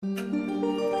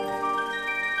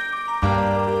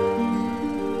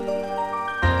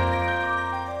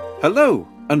Hello,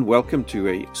 and welcome to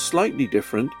a slightly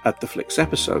different At the Flicks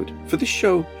episode. For this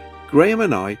show, Graham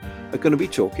and I are going to be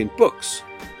talking books.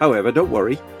 However, don't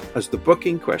worry, as the book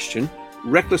in question,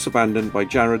 Reckless Abandon by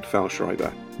Jared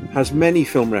Fellschreiber, has many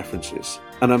film references,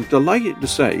 and I'm delighted to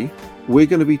say we're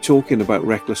going to be talking about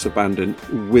Reckless Abandon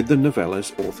with the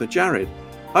novella's author, Jared.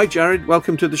 Hi, Jared.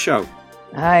 Welcome to the show.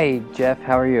 Hi, Jeff.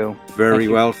 How are you? Very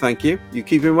well, thank you. You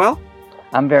keeping well?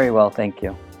 I'm very well, thank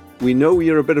you. We know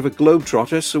you're a bit of a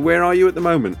globetrotter, so where are you at the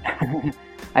moment?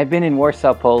 I've been in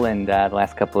Warsaw, Poland the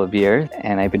last couple of years,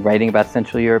 and I've been writing about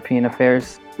Central European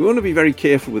affairs. We want to be very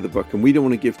careful with the book, and we don't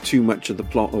want to give too much of the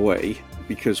plot away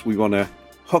because we want to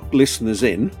hook listeners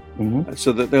in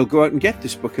so that they'll go out and get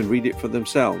this book and read it for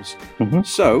themselves.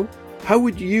 So, how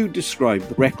would you describe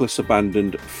Reckless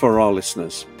Abandon for our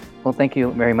listeners? Well, thank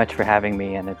you very much for having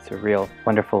me, and it's a real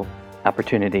wonderful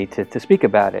opportunity to speak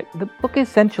about it. The book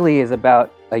essentially is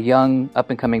about a young,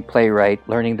 up-and-coming playwright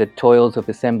learning the toils of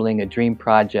assembling a dream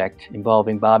project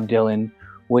involving Bob Dylan,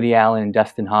 Woody Allen, and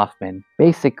Dustin Hoffman.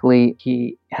 Basically,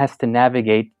 he has to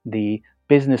navigate the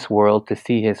business world to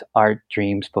see his art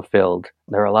dreams fulfilled.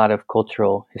 There are a lot of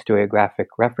cultural historiographic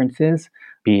references,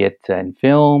 be it in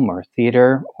film or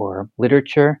theater or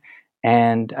literature,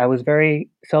 and I was very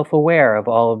self-aware of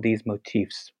all of these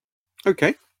motifs.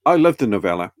 Okay. I love the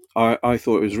novella. I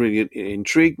thought it was really, it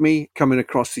intrigued me coming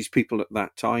across these people at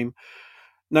that time.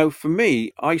 Now, for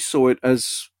me, I saw it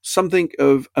as something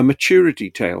of a maturity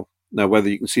tale. Now, whether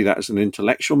you can see that as an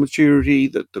intellectual maturity,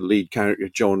 that the lead character,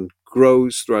 John,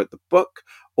 grows throughout the book,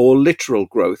 or literal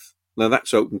growth, now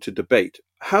that's open to debate.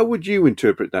 How would you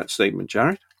interpret that statement,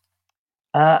 Jared?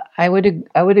 I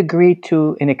would agree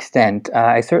to an extent.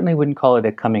 I certainly wouldn't call it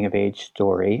a coming-of-age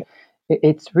story.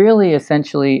 It's really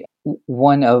essentially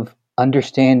one of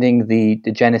understanding the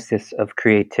genesis of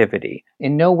creativity.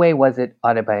 In no way was it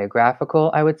autobiographical,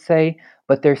 I would say,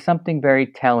 but there's something very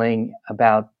telling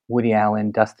about Woody Allen,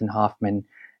 Dustin Hoffman,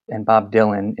 and Bob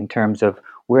Dylan in terms of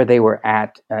where they were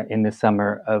at in the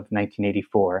summer of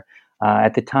 1984.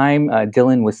 At the time,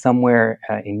 Dylan was somewhere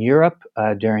in Europe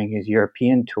during his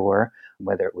European tour,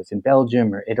 whether it was in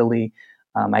Belgium or Italy.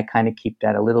 I kind of keep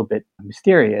that a little bit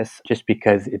mysterious just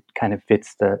because it kind of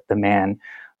fits the man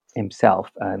himself,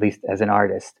 at least as an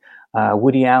artist.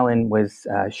 Woody Allen was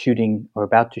shooting or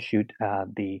about to shoot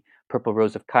the Purple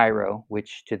Rose of Cairo,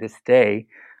 which to this day,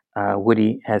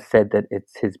 Woody has said that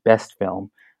it's his best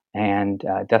film. And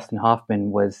Dustin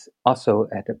Hoffman was also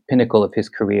at the pinnacle of his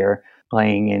career,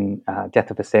 playing in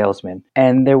Death of a Salesman.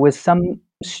 And there was some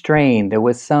strain, there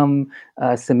was some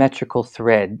symmetrical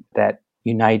thread that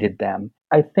united them.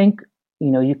 I think,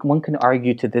 one can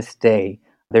argue to this day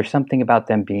there's something about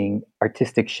them being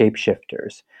artistic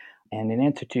shapeshifters. And in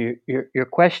answer to your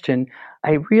question,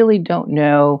 I really don't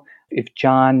know if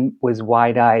John was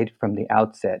wide-eyed from the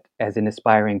outset as an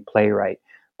aspiring playwright,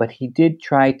 but he did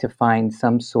try to find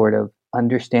some sort of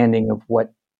understanding of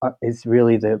what is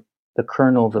really the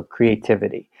kernels of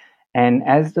creativity. And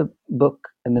as the book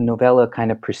and the novella kind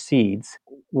of proceeds,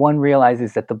 one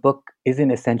realizes that the book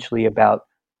isn't essentially about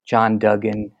John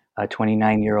Duggan, a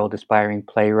 29-year-old aspiring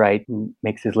playwright who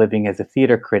makes his living as a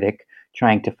theater critic,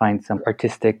 trying to find some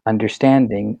artistic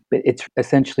understanding. But it's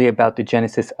essentially about the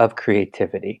genesis of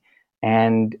creativity.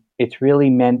 And it's really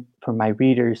meant for my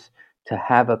readers to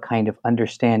have a kind of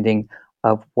understanding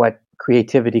of what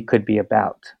creativity could be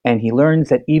about. And he learns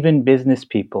that even business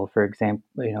people, for example,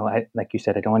 like you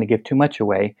said, I don't want to give too much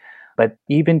away, but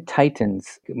even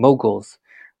titans, moguls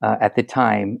at the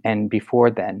time and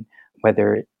before then,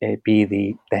 whether it be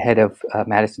the head of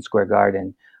Madison Square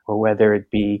Garden or whether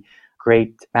it be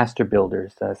great master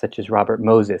builders such as Robert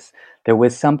Moses, there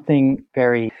was something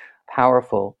very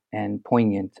powerful and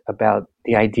poignant about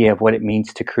the idea of what it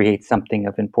means to create something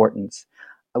of importance.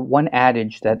 One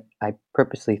adage that I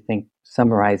purposely think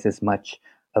summarizes much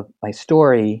of my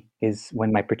story is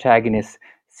when my protagonist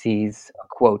sees a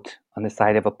quote on the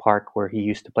side of a park where he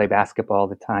used to play basketball all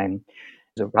the time.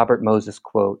 It was a Robert Moses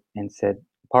quote and said,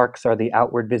 "Parks are the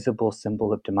outward visible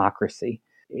symbol of democracy."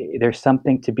 There's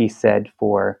something to be said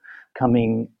for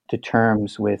coming to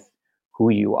terms with who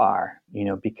you are,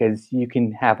 because you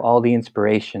can have all the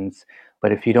inspirations,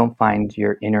 but if you don't find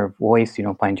your inner voice, you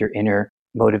don't find your inner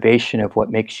motivation of what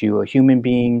makes you a human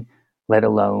being, let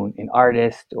alone an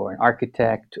artist or an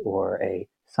architect or a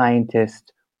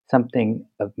scientist, something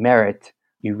of merit,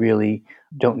 you really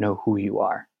don't know who you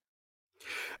are.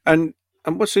 And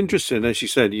what's interesting, as you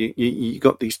said, you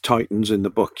got these titans in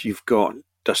the book. You've got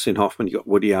Dustin Hoffman, you've got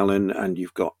Woody Allen, and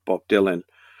you've got Bob Dylan.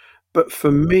 But for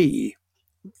me,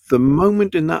 the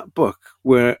moment in that book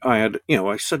where I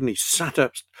suddenly sat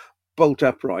up, bolt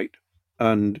upright,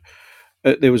 and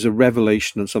there was a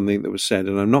revelation on something that was said,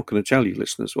 and I'm not going to tell you,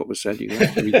 listeners, what was said. You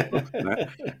have to read the book for that.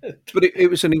 But it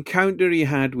was an encounter he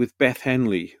had with Beth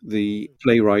Henley, the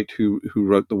playwright who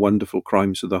wrote the wonderful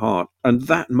Crimes of the Heart. And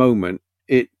that moment,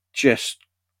 it just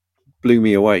blew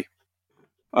me away.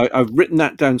 I've written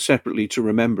that down separately to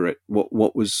remember it.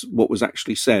 What was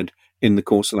actually said in the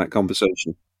course of that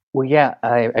conversation. Well, yeah,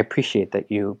 I appreciate that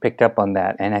you picked up on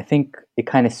that. And I think it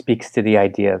kind of speaks to the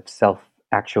idea of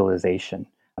self-actualization,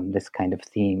 this kind of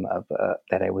theme of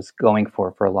that I was going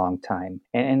for a long time.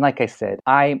 And like I said,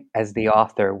 I, as the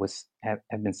author,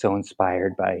 have been so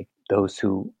inspired by those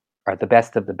who are the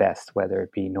best of the best, whether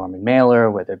it be Norman Mailer,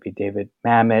 whether it be David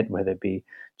Mamet, whether it be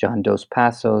John Dos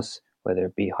Passos, whether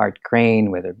it be Hart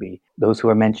Crane, whether it be those who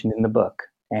are mentioned in the book.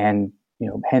 And,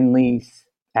 Henley's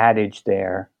adage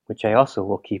there, which I also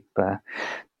will keep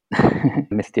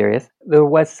mysterious. There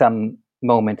was some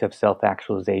moment of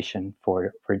self-actualization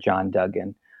for John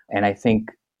Duggan, and I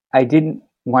think I didn't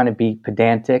want to be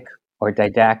pedantic or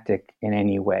didactic in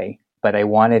any way, but I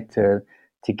wanted to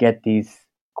get these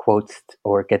quotes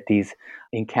or get these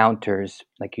encounters,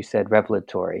 like you said,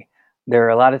 revelatory. There are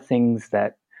a lot of things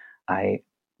that I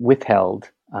withheld,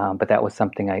 but that was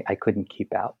something I couldn't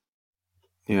keep out.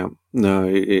 Yeah, no,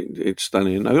 it's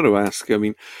stunning. I got to ask, I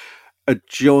mean, are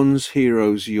John's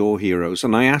heroes your heroes?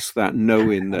 And I ask that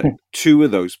knowing that two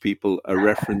of those people are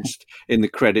referenced in the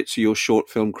credits of your short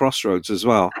film Crossroads as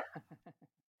well.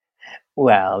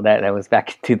 Well, that was back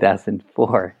in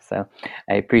 2004, so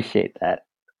I appreciate that.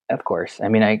 Of course. I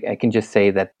mean, I can just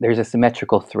say that there's a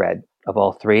symmetrical thread of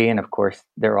all three, and of course,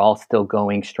 they're all still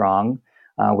going strong,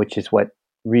 which is what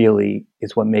really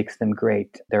is what makes them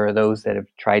great. There are those that have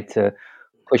tried to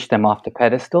push them off the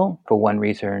pedestal for one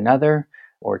reason or another,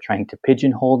 or trying to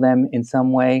pigeonhole them in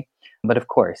some way. But of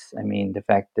course, I mean, the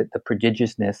fact that the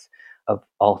prodigiousness of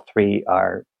all three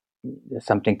are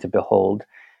something to behold.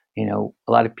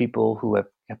 A lot of people who have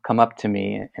come up to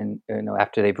me and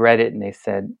after they've read it and they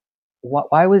said,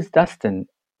 why was Dustin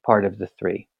part of the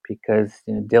three? Because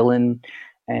Dylan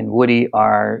and Woody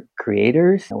are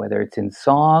creators, whether it's in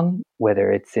song, whether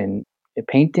it's in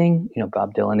painting.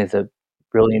 Bob Dylan is a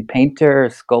brilliant painter, a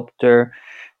sculptor,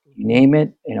 you name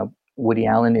it. Woody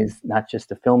Allen is not just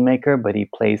a filmmaker, but he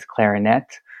plays clarinet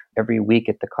every week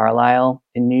at the Carlisle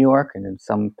in New York and in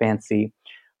some fancy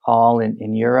hall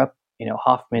in Europe.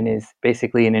 Hoffman is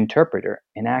basically an interpreter,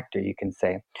 an actor, you can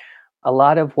say. A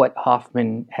lot of what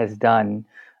Hoffman has done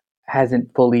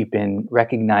hasn't fully been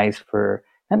recognized for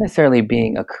not necessarily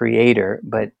being a creator,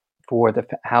 but for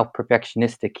how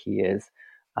perfectionistic he is,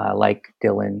 like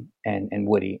Dylan and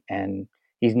Woody. And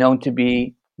he's known to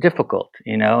be difficult,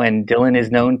 and Dylan is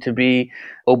known to be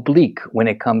oblique when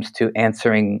it comes to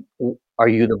answering, are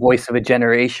you the voice of a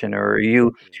generation, or are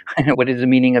you, what is the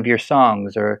meaning of your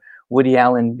songs? Or Woody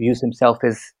Allen views himself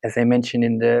as I mentioned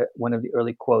in one of the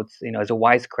early quotes, as a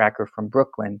wisecracker from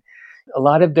Brooklyn. A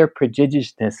lot of their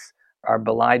prodigiousness are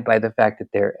belied by the fact that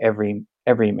they're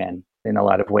everymen in a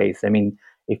lot of ways. I mean,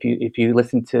 if you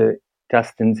listen to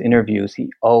Dustin's interviews, he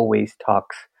always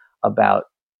talks about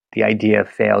the idea of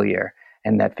failure,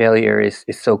 and that failure is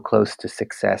so close to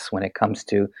success when it comes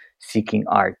to seeking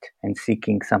art and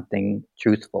seeking something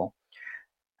truthful.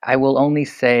 I will only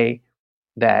say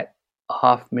that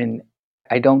Hoffman,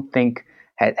 I don't think,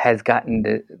 has gotten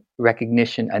the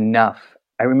recognition enough.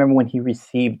 I remember when he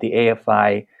received the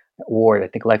AFI award, I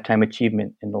think Lifetime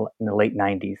Achievement in the late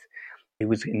 90s. He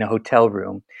was in a hotel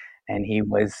room and he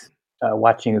was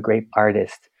watching a great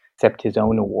artist accept his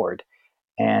own award.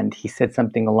 And he said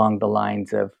something along the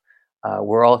lines of,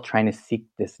 we're all trying to seek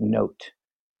this note.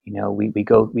 We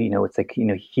go, it's like,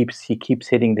 he keeps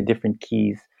hitting the different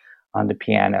keys on the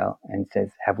piano and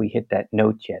says, have we hit that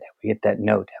note yet? Have we hit that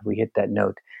note? Have we hit that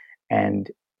note? And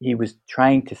he was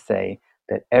trying to say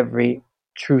that every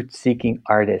truth-seeking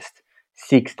artist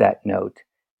seeks that note.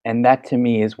 And that to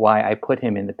me is why I put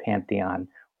him in the pantheon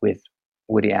with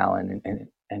Woody Allen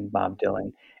and Bob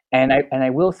Dylan. And I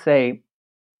will say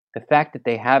the fact that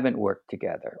they haven't worked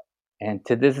together, and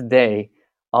to this day,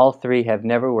 all three have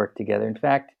never worked together. In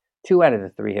fact, two out of the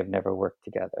three have never worked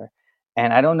together.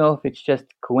 And I don't know if it's just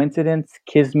coincidence,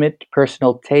 kismet,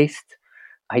 personal taste.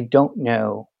 I don't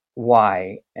know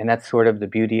why. And that's sort of the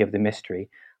beauty of the mystery.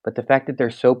 But the fact that they're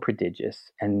so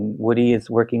prodigious, and Woody is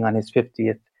working on his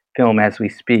 50th film as we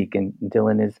speak, and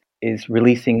Dylan is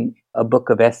releasing a book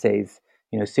of essays,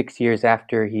 6 years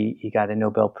after he got a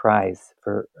Nobel Prize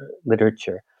for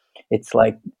literature. It's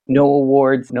like no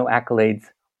awards, no accolades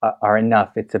are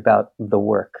enough. It's about the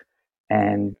work.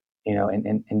 And,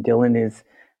 and Dylan is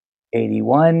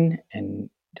 81 and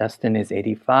Dustin is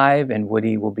 85 and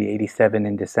Woody will be 87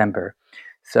 in December.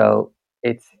 So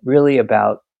It's really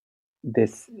about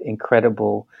this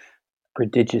incredible,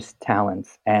 prodigious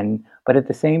talents, but at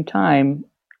the same time,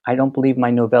 I don't believe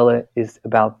my novella is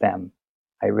about them.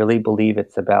 I really believe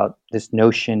it's about this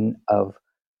notion of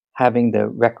having the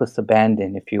reckless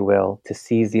abandon, if you will, to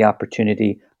seize the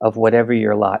opportunity of whatever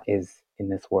your lot is in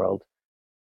this world.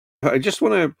 I just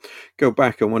want to go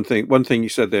back on one thing. One thing you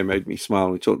said there made me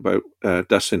smile. We talked about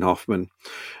Dustin Hoffman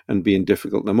and being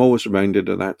difficult. And I'm always reminded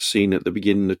of that scene at the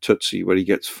beginning of Tootsie where he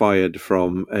gets fired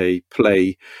from a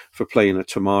play for playing a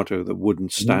tomato that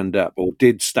wouldn't Mhm. stand up or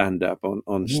did stand up on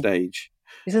Mhm. stage.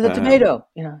 This is a tomato,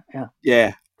 yeah.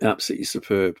 Yeah, absolutely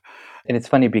superb. And it's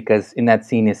funny because in that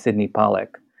scene is Sidney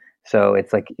Pollack. So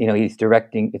it's like, he's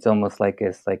directing, it's almost like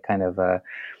it's like kind of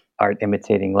art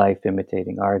imitating life,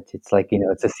 imitating art. It's like,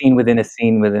 it's a scene within a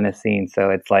scene within a scene. So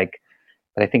it's like,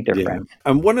 but I think they're Yeah. friends.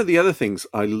 And one of the other things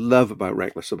I love about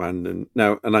Reckless Abandon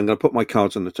now, and I'm going to put my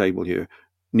cards on the table here.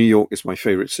 New York is my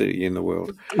favorite city in the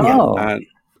world. Yeah. Oh, And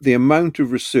the amount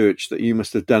of research that you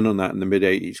must have done on that in the mid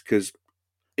 80s, because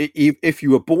if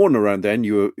you were born around then,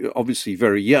 you were obviously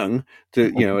very young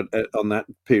on that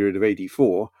period of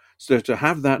 84. So to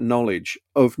have that knowledge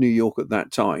of New York at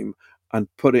that time and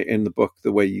put it in the book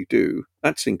the way you do,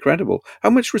 that's incredible. How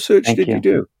much research thank did you you.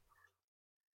 do?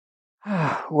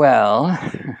 Well,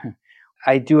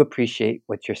 I do appreciate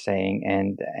what you're saying,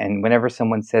 and whenever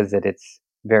someone says it, it's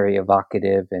very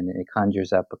evocative and it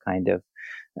conjures up a kind of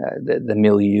the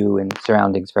milieu and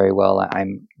surroundings very well.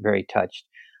 I'm very touched.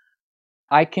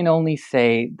 I can only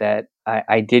say that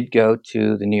I did go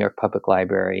to the New York Public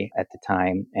Library at the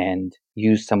time and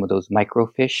use some of those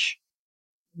microfiche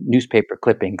newspaper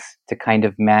clippings to kind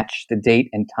of match the date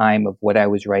and time of what I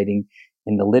was writing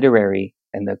in the literary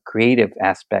and the creative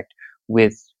aspect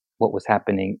with what was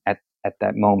happening at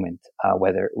that moment,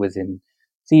 whether it was in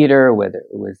theater, whether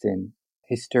it was in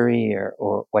history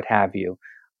or what have you.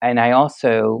 And I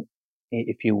also,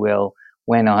 if you will,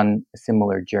 went on a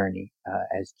similar journey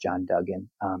as John Duggan,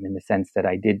 in the sense that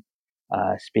I did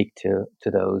speak to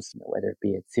those, whether it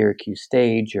be at Syracuse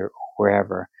Stage or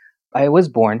wherever. I was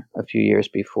born a few years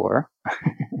before,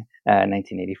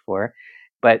 1984,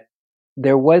 but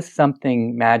there was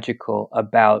something magical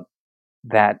about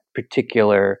that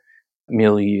particular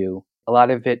milieu. A lot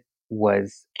of it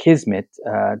was kismet,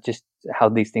 just how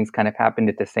these things kind of happened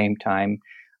at the same time.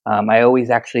 I always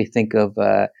actually think of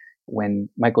when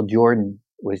Michael Jordan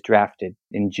was drafted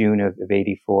in June of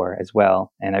 84 as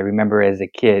well. And I remember as a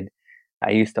kid,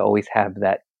 I used to always have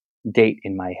that date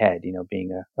in my head,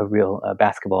 being a real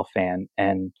basketball fan.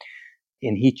 And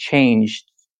he changed,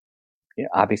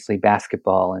 obviously,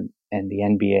 basketball and the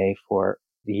NBA for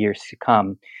the years to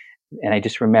come. And I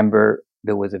just remember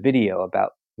there was a video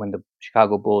about when the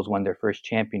Chicago Bulls won their first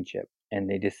championship, and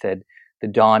they just said the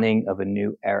dawning of a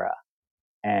new era.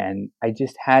 And I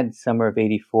just had summer of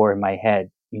 84 in my head,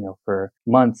 for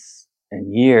months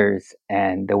and years.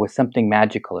 And there was something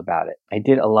magical about it. I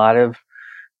did a lot of,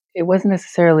 it wasn't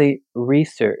necessarily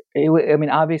research. I mean,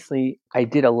 obviously, I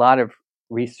did a lot of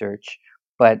research,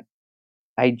 but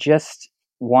I just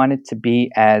wanted to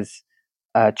be as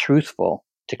truthful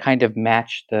to kind of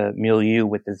match the milieu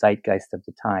with the zeitgeist of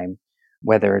the time,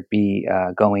 whether it be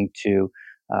going to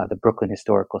the Brooklyn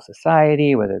Historical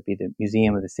Society, whether it be the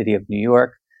Museum of the City of New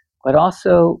York, but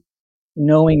also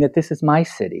knowing that this is my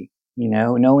city,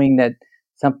 knowing that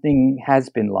something has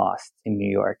been lost in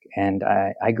New York. And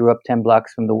I grew up 10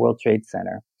 blocks from the World Trade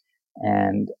Center,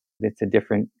 and it's a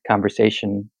different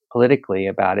conversation politically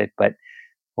about it, but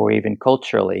or even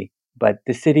culturally. But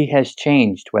the city has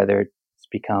changed, whether it's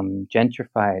become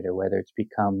gentrified or whether it's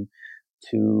become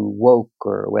too woke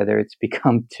or whether it's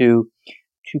become too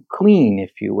clean,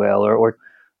 if you will, or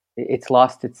it's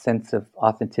lost its sense of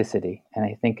authenticity. And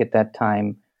I think at that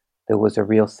time there was a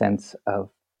real sense of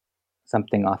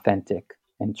something authentic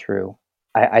and true.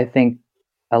 I think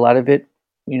a lot of it,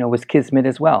 was kismet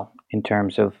as well in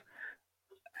terms of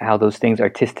how those things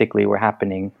artistically were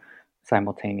happening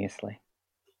simultaneously.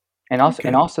 And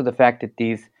also the fact that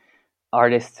these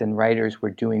artists and writers were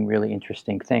doing really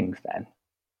interesting things then.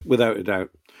 Without a doubt.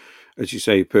 As you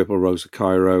say, Purple Rose of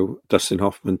Cairo, Dustin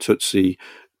Hoffman, Tootsie,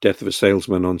 Death of a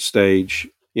Salesman on Stage.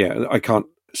 Yeah, I can't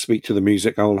speak to the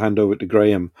music. I'll hand over to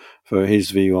Graham for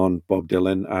his view on Bob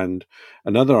Dylan and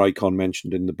another icon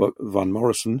mentioned in the book, Van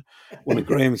Morrison, one of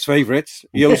Graham's favourites.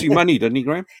 He owes you money, doesn't he,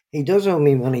 Graham? He does owe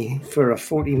me money for a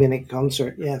 40-minute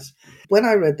concert, yes. When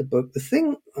I read the book,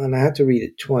 and I had to read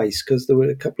it twice because there were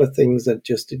a couple of things that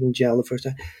just didn't gel the first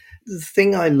time. The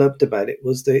thing I loved about it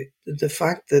was the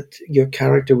fact that your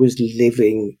character was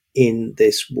living in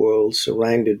this world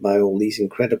surrounded by all these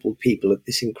incredible people at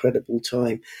this incredible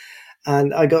time.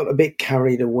 And I got a bit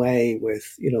carried away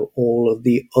with, all of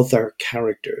the other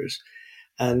characters.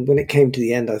 And when it came to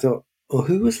the end, I thought, oh,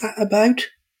 who was that about?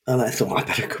 And I thought, I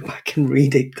better go back and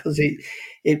read it, because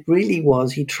it really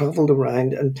was. He traveled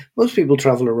around, and most people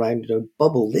travel around in a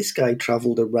bubble. This guy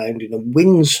traveled around in a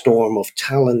windstorm of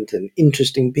talent and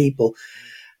interesting people.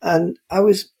 And I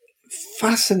was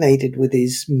fascinated with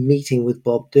his meeting with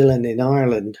Bob Dylan in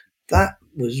Ireland. That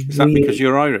was Is that because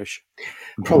you're Irish?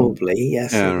 Probably,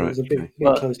 yes. Yeah, It right, was a bit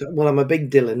okay. close to. Well, I'm a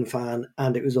big Dylan fan,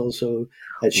 and it was also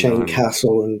at Shane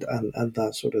Castle and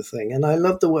that sort of thing. And I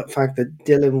love the fact that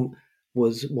Dylan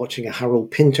was watching a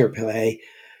Harold Pinter play,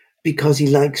 because he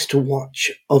likes to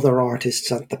watch other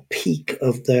artists at the peak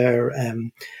of their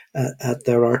at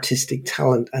their artistic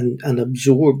talent, and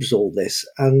absorbs all this.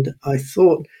 And I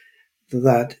thought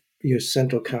that your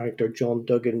central character, John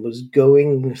Duggan, was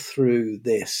going through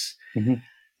this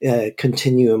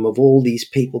continuum of all these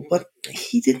people, but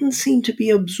he didn't seem to be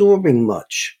absorbing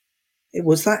much.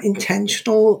 Was that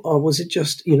intentional, or was it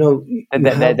just,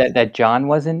 that John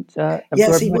wasn't absorbing?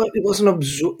 Yes, he wasn't.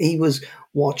 He was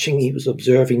watching. He was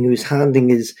observing. He was handing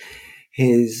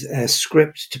his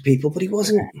script to people, but he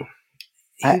wasn't.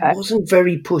 He wasn't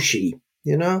very pushy.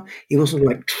 He wasn't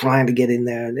like trying to get in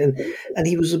there, and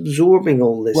he was absorbing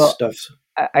all this stuff.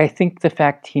 I think the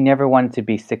fact he never wanted to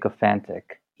be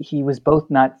sycophantic. He was both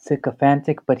not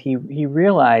sycophantic, but he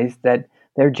realized that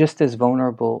they're just as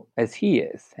vulnerable as he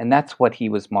is, and that's what he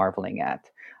was marveling at.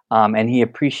 And he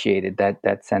appreciated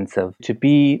that sense of, to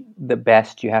be the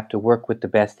best, you have to work with the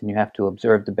best, and you have to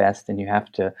observe the best, and you have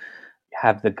to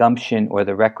have the gumption or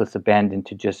the reckless abandon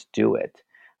to just do it.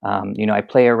 I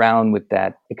play around with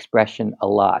that expression a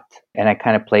lot, and I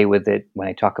kind of play with it when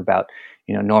I talk about,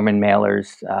 Norman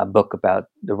Mailer's book about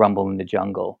the rumble in the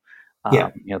jungle.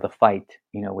 The fight,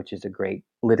 which is a great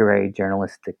literary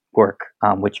journalistic work,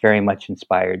 which very much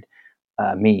inspired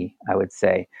me, I would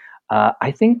say.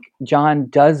 I think John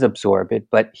does absorb it,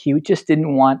 but he just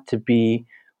didn't want to be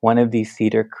one of these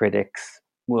theater critics,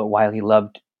 while he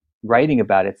loved writing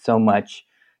about it so much,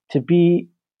 to be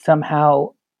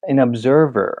somehow an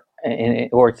observer,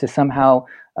 or to somehow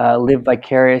live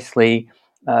vicariously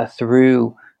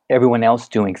through everyone else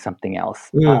doing something else.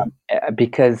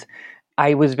 Because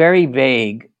I was very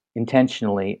vague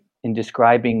intentionally in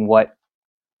describing what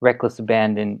Reckless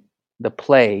Abandon, the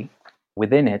play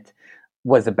within it,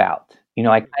 was about.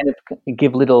 I kind of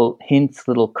give little hints,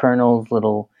 little kernels,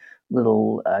 little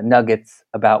nuggets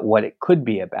about what it could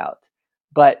be about.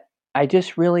 But I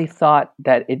just really thought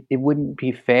that it wouldn't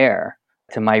be fair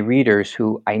to my readers,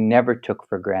 who I never took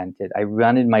for granted. I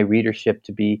wanted my readership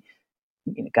to be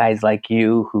guys like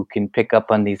you, who can pick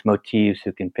up on these motifs,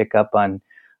 who can pick up on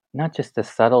not just the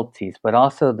subtleties, but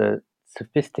also the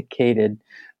sophisticated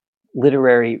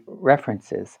literary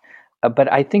references. But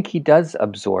I think he does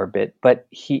absorb it, but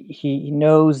he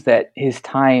knows that his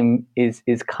time is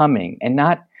coming, and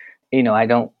not, I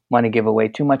don't want to give away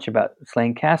too much about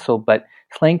Slane Castle, but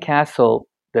Slane Castle,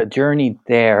 the journey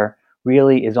there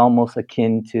really is almost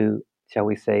akin to, shall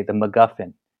we say, the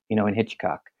MacGuffin, in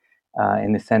Hitchcock,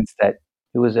 in the sense that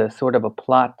it was a sort of a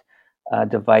plot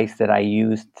device that I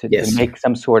used to make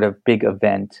some sort of big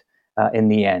event in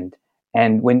the end.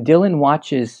 And when Dylan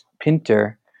watches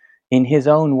Pinter, in his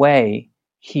own way,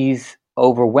 he's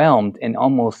overwhelmed and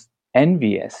almost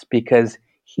envious, because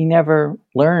he never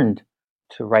learned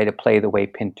to write a play the way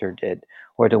Pinter did,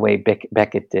 or the way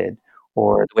Beckett did,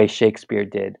 or the way Shakespeare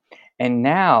did. And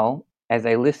now, as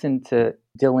I listen to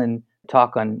Dylan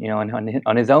talk on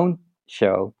his own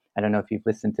show, I don't know if you've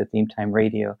listened to Theme Time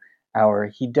Radio Hour,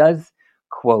 he does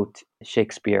quote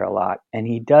Shakespeare a lot, and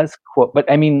he does quote, but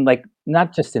I mean, like,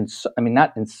 not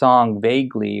in song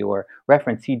vaguely or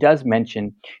reference. He does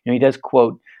mention, he does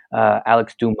quote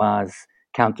Alex Dumas'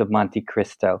 Count of Monte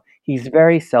Cristo. He's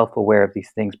very self-aware of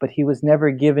these things, but he was never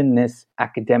given this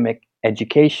academic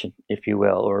education, if you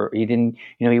will, or he didn't,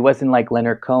 he wasn't like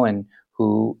Leonard Cohen,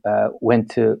 who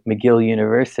went to McGill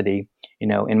University,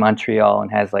 in Montreal,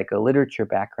 and has like a literature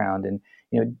background.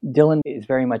 And Dylan is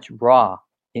very much raw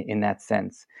in that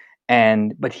sense,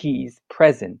 but he's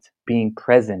present. Being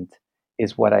present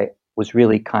is what I was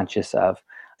really conscious of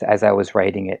as I was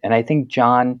writing it. And I think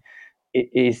John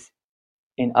is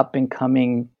an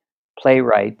up-and-coming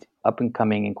playwright,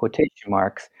 up-and-coming in quotation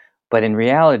marks, but in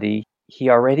reality, he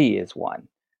already is one.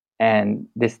 And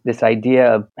this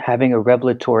idea of having a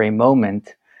revelatory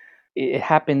moment, it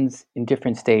happens in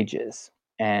different stages.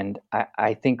 And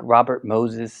I think Robert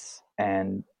Moses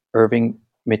and Irving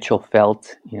Mitchell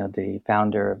Felt, the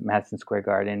founder of Madison Square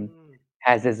Garden,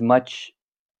 has as much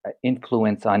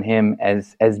influence on him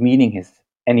as meeting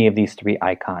any of these three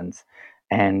icons.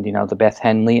 And, the Beth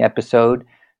Henley episode,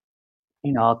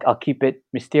 I'll keep it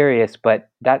mysterious, but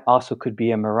that also could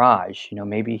be a mirage.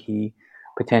 Maybe he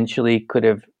potentially could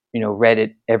have, read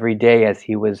it every day as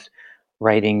he was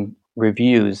writing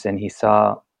reviews, and he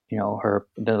saw, her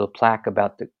little plaque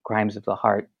about the crimes of the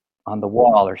heart on the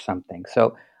wall or something.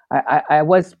 So I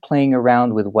was playing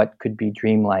around with what could be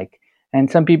dreamlike. And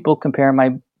some people compare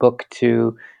my book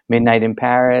to Midnight in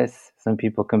Paris. Some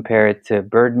people compare it to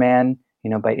Birdman,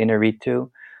 by Inarritu.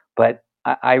 But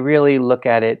I really look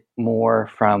at it more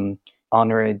from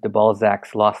Honoré de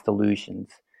Balzac's Lost Illusions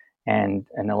and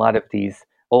a lot of these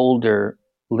older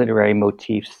literary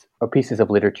motifs, or pieces of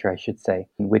literature, I should say,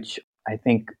 which I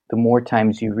think the more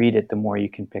times you read it, the more you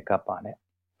can pick up on it.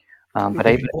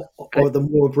 Or the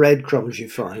more breadcrumbs you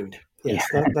find. Yes,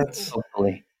 yeah, that's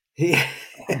hopefully. yes.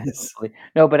 Hopefully.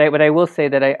 No, but I will say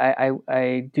that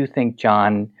I do think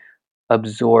John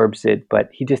absorbs it, but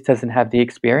he just doesn't have the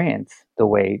experience the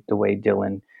way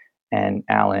Dylan and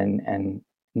Alan and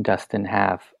Dustin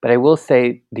have. But I will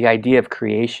say the idea of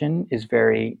creation is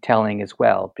very telling as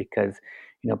well, because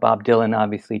Bob Dylan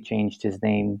obviously changed his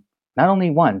name not only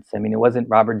once. I mean, it wasn't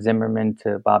Robert Zimmerman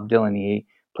to Bob Dylan. He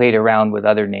played around with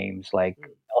other names like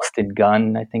Elston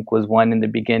Gunn, I think, was one in the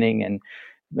beginning, and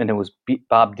it was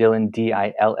Bob Dylan,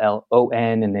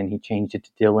 Dillon, and then he changed it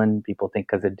to Dylan. People think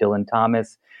because of Dylan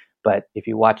Thomas. But if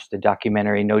you watch the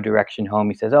documentary No Direction Home,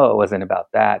 he says, "Oh, it wasn't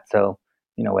about that." So,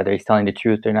 whether he's telling the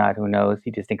truth or not, who knows?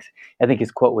 He just thinks. I think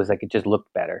his quote was like, "It just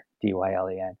looked better."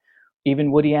 Dylen.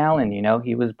 Even Woody Allen,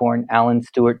 he was born Alan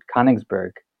Stewart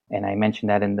Konigsberg, and I mentioned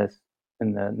that in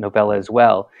the novella as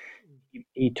well.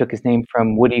 He took his name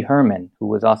from Woody Herman, who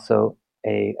was also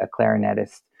a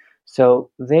clarinetist.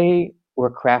 So they were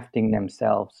crafting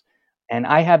themselves, and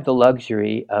I have the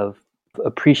luxury of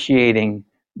appreciating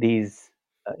these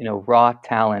raw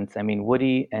talents. I mean,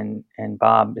 Woody and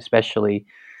Bob especially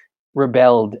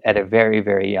rebelled at a very,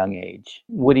 very young age.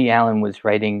 Woody Allen was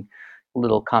writing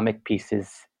little comic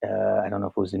pieces. I don't know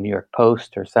if it was the New York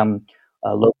Post or some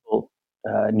local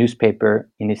newspaper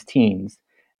in his teens.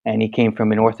 And he came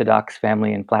from an Orthodox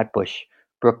family in Flatbush,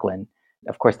 Brooklyn.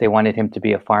 Of course, they wanted him to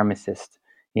be a pharmacist,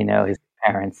 his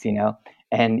parents,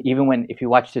 And even if you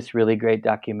watch this really great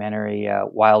documentary,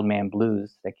 Wild Man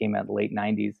Blues, that came out in the late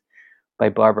 90s by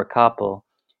Barbara Koppel,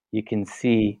 you can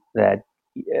see that,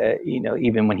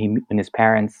 even when his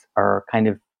parents are kind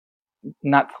of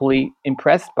not fully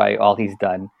impressed by all he's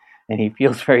done, and he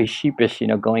feels very sheepish,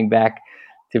 going back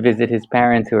to visit his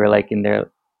parents who are like in their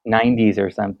 90s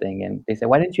or something, and they say,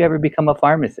 "Why didn't you ever become a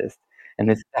pharmacist?" And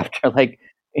this is after like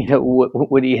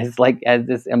Woody has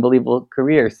this unbelievable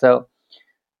career. So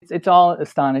it's all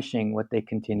astonishing what they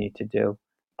continue to do,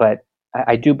 but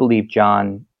I do believe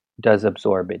John does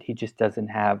absorb it. He just doesn't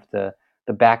have the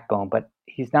backbone, but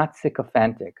he's not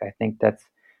sycophantic. I think that's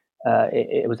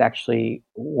it was actually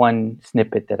one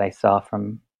snippet that I saw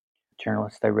from a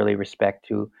journalist I really respect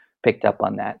who picked up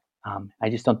on that. I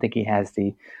just don't think he has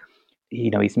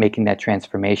he's making that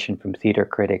transformation from theater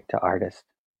critic to artist.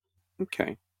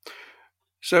 Okay.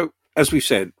 So, as we've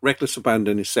said, Reckless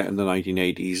Abandon is set in the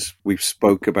 1980s. We've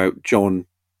spoke about John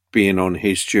being on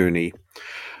his journey.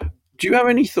 Do you have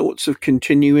any thoughts of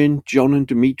continuing John and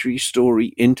Dimitri's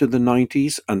story into the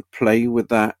 90s and play with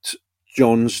that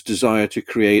John's desire to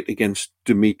create against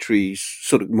Dimitri's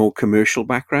sort of more commercial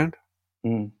background?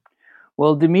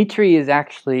 Well, Dimitri is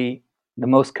actually the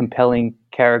most compelling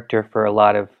character for a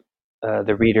lot of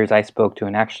the readers I spoke to,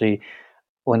 and actually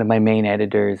one of my main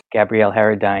editors, Gabrielle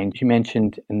Harradine, she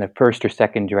mentioned in the first or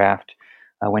second draft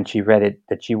when she read it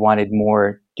that she wanted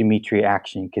more Dimitri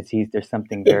action because there's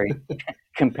something very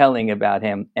compelling about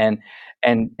him, and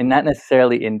not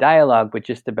necessarily in dialogue, but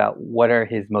just about what are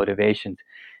his motivations.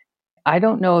 I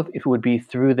don't know if it would be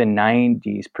through the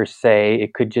 90s per se.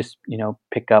 It could just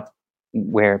pick up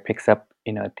where it picks up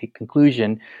at the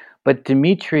conclusion. But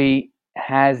Dimitri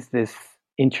has this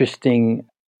interesting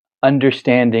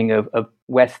understanding of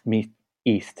West meets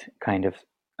East kind of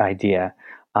idea.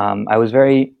 I was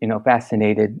very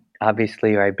fascinated,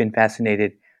 obviously, or I've been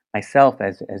fascinated myself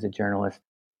as a journalist,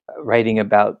 writing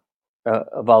about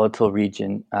a volatile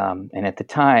region. And at the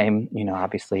time,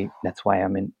 obviously, that's why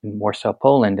I'm in Warsaw,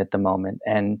 Poland at the moment.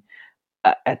 And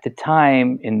at the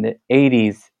time, in the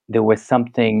 80s, there was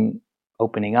something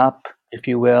opening up, if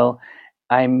you will.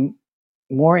 I'm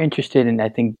more interested in, I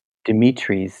think,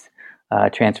 Dimitri's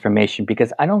transformation,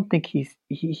 because I don't think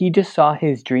he just saw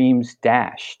his dreams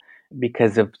dashed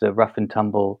because of the rough and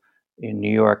tumble in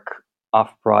New York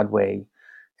off-Broadway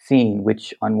scene,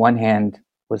 which on one hand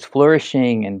was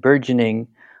flourishing and burgeoning.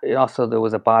 Also, there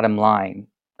was a bottom line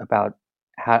about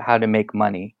how to make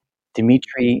money.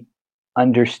 Dimitri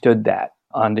understood that,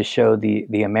 on the show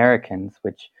The Americans,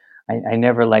 which I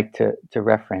never like to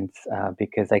reference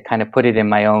because I kind of put it in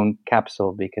my own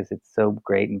capsule because it's so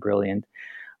great and brilliant.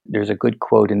 There's a good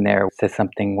quote in there that says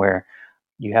something where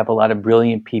you have a lot of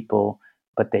brilliant people,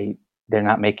 but they're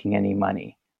not making any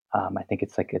money. I think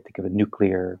it's like, I think of a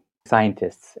nuclear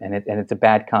scientists, and it's a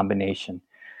bad combination.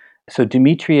 So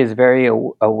Dimitri is very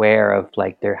aware of,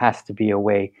 like, there has to be a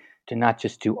way to not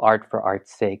just do art for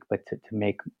art's sake, but to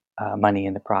make money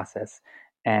in the process.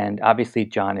 And obviously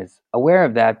John is aware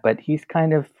of that, but he's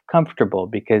kind of comfortable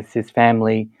because his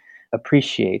family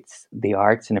appreciates the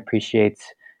arts and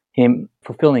appreciates him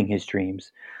fulfilling his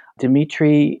dreams.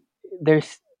 Dimitri,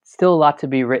 there's still a lot to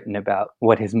be written about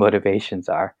what his motivations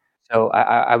are. So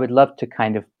I would love to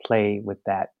kind of play with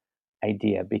that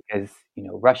idea because,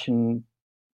 Russian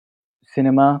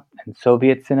cinema and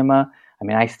Soviet cinema. I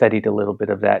mean, I studied a little bit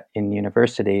of that in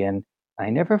university, and I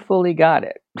never fully got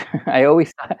it. I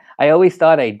always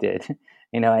thought I did.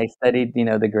 I studied,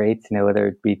 the greats, whether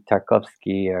it be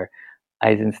Tarkovsky or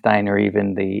Eisenstein, or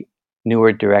even the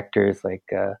newer directors like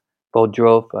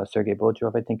Bodrov, Sergei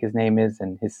Bodrov, I think his name is,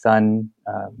 and his son,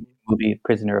 movie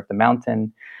Prisoner of the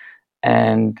Mountain.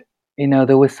 And,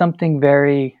 there was something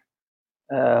very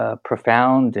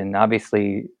profound, and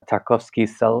obviously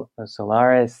Tarkovsky's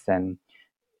Solaris and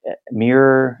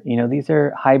Mirror. These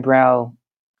are highbrow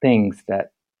things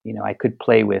that I could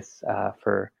play with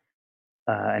for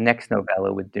a next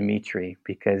novella with Dimitri,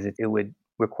 because it would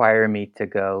require me to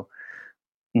go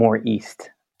more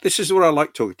east. This is what I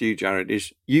like talking to you, Jared,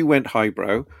 is you went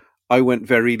highbrow. I went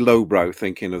very lowbrow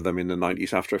thinking of them in the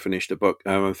 90s after I finished a book.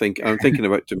 I'm thinking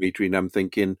about Dimitri, and I'm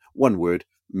thinking one word: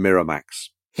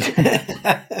 Miramax. Yes.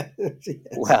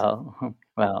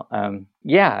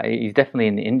 Yeah, he's definitely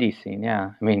in the indie scene.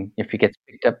 Yeah, I mean, if he gets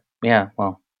picked up, yeah.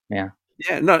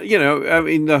 Yeah, no, I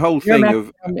mean, the whole thing Miramax,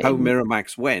 of how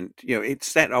Miramax went, it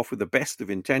set off with the best of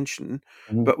intention,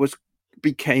 Mhm. but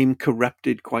became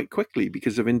corrupted quite quickly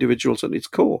because of individuals at its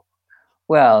core.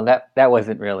 Well, that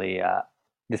wasn't really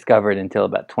discovered until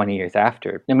about 20 years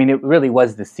after. I mean, it really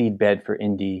was the seedbed for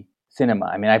indie cinema.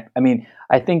 I mean,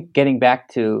 I think getting back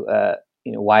to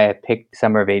why I picked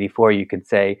Summer of '84, you could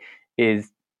say,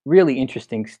 is really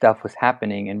interesting stuff was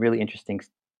happening, and really interesting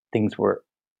things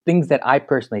that I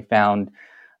personally found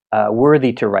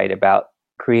worthy to write about,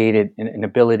 created an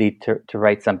ability to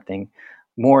write something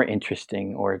more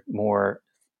interesting or more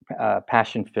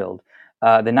passion filled.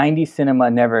 The 90s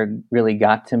cinema never really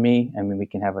got to me. I mean, we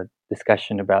can have a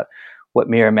discussion about what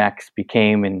Miramax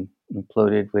became and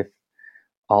imploded with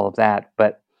all of that.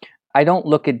 But I don't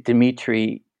look at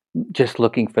Dimitri just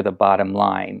looking for the bottom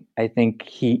line. I think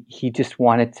he just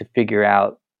wanted to figure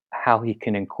out how he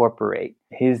can incorporate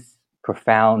his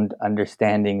profound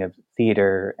understanding of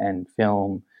theater and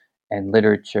film and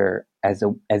literature as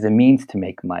a means to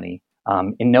make money.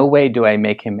 In no way do I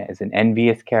make him as an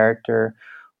envious character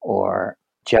or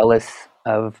jealous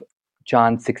of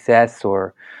John's success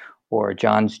or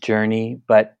John's journey,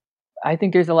 but I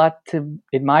think there's a lot to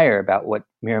admire about what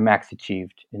Miramax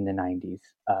achieved in the '90s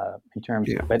in terms.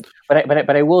 Yeah.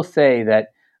 But I will say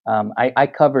that I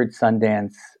covered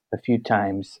Sundance a few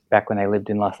times back when I lived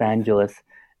in Los Angeles,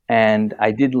 and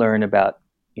I did learn about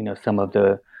some of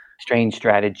the strange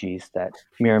strategies that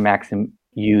Miramax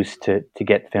used to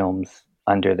get films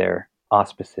under their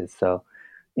auspices. So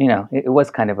it was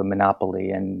kind of a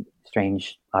monopoly, and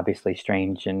obviously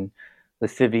strange and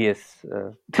lascivious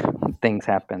things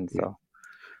happen. So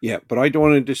Yeah, but I don't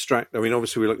want to distract. I mean,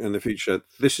 obviously, we're looking in the future.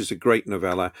 This is a great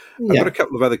novella. I've got a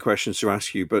couple of other questions to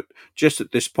ask you, but just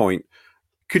at this point,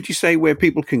 could you say where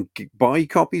people can buy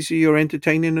copies of your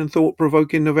entertaining and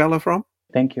thought-provoking novella from?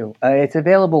 Thank you. It's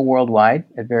available worldwide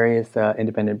at various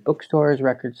independent bookstores,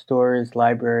 record stores,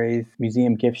 libraries,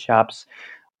 museum gift shops.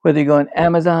 Whether you go on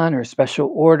Amazon or Special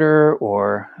Order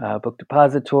or Book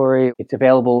Depository, it's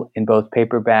available in both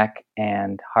paperback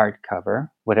and hardcover,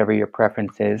 whatever your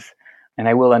preference is. And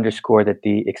I will underscore that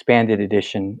the expanded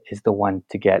edition is the one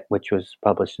to get, which was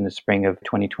published in the spring of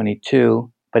 2022,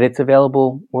 but it's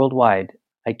available worldwide.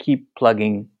 I keep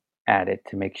plugging at it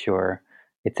to make sure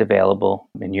it's available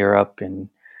in Europe and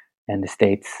the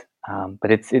States.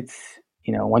 But it's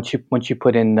once you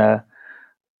put in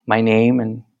my name,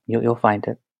 and you'll find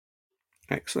it.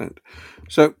 Excellent.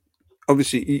 So,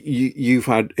 obviously, you've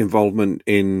had involvement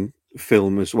in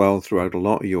film as well throughout a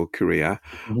lot of your career.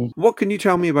 Mm-hmm. What can you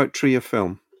tell me about Tree of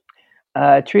Film?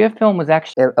 Tree of Film was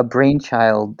actually a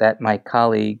brainchild that my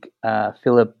colleague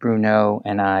Philip Bruneau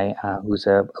and I, who's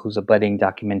a budding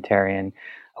documentarian,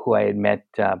 who I had met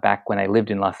back when I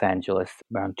lived in Los Angeles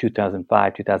around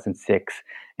 2005, 2006,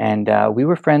 and we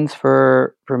were friends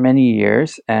for many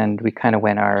years, and we kind of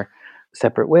went our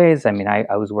separate ways. I mean,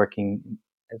 I was working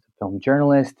as a film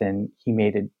journalist, and he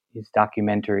made his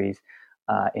documentaries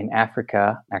in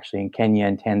Africa, actually in Kenya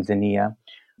and Tanzania,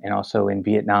 and also in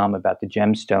Vietnam about the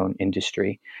gemstone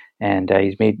industry. And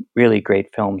he's made really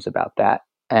great films about that,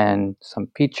 and some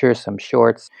features, some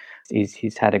shorts.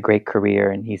 He's had a great career,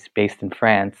 and he's based in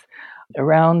France.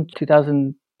 Around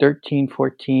 2013,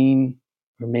 14,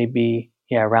 or maybe,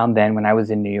 yeah, around then when I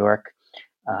was in New York,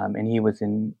 and he was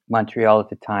in Montreal at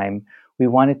the time, we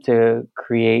wanted to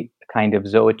create a kind of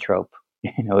zoetrope,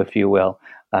 if you will,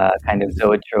 kind of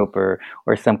zoetrope or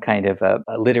some kind of a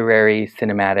literary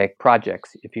cinematic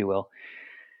projects, if you will.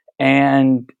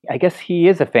 And I guess he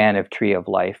is a fan of Tree of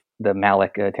Life, the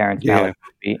Terrence Yeah. Malick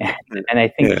movie, and I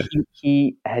think Yeah.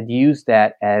 he had used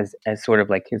that as sort of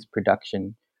like his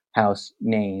production house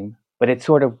name, but it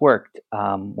sort of worked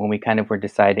when we kind of were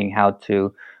deciding how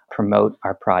to promote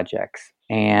our projects.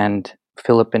 And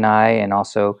Philip and I, and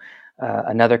also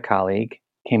another colleague,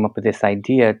 came up with this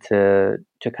idea to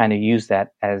kind of use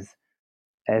that as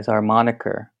our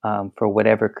moniker for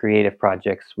whatever creative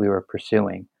projects we were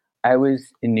pursuing. I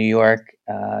was in New York.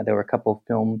 There were a couple of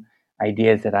film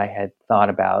ideas that I had thought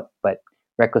about, but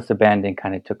Reckless Abandon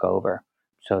kind of took over.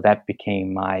 So that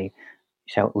became my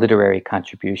literary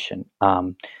contribution.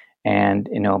 And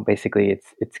basically,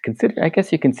 it's considered. I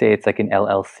guess you can say it's like an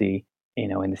LLC,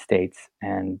 in the States.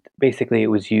 And basically, it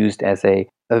was used as a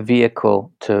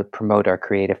vehicle to promote our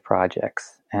creative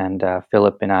projects. And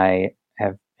Philip and I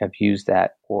have used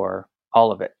that for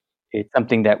all of it. It's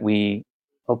something that we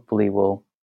hopefully will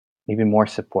maybe more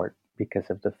support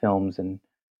because of the films and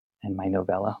my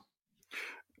novella.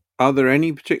 Are there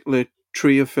any particular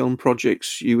Tria film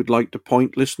projects you would like to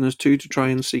point listeners to try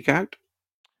and seek out?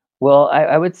 Well,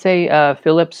 I would say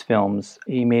Philip's films.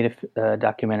 He made a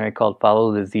documentary called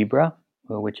Follow the Zebra,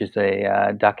 which is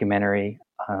a documentary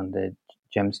on the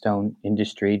gemstone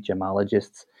industry,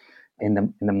 gemologists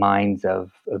in the mines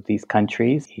of these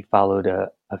countries. He followed a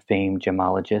famed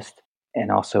gemologist, and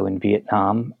also in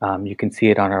Vietnam. You can see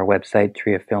it on our website,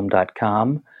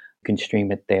 triafilm.com. You can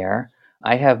stream it there.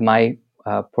 I have my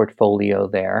portfolio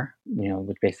there,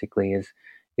 which basically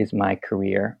is my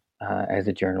career as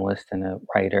a journalist and a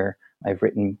writer. I've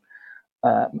written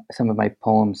some of my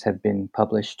poems have been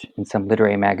published in some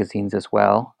literary magazines as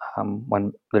well.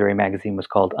 One literary magazine was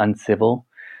called Uncivil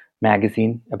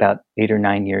Magazine about 8 or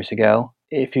 9 years ago.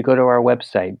 If you go to our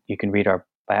website, you can read our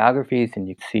biographies and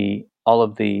you can see all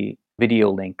of the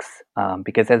video links.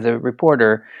 Because as a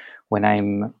reporter, when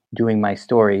I'm doing my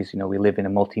stories, we live in a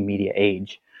multimedia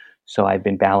age. So I've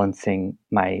been balancing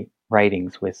my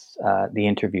writings with the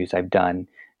interviews I've done.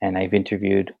 And I've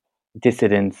interviewed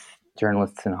dissidents,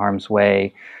 journalists in harm's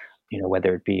way,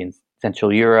 whether it be in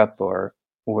Central Europe or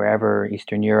wherever,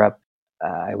 Eastern Europe.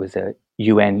 I was a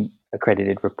UN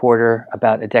accredited reporter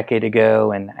about a decade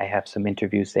ago, and I have some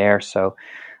interviews there. So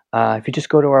if you just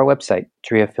go to our website,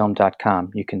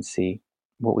 triafilm.com, you can see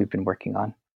what we've been working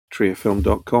on.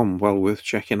 Triafilm.com, well worth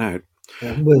checking out.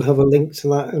 We'll have a link to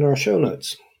that in our show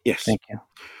notes. Yes. Thank you.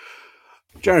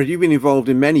 Jared, you've been involved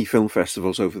in many film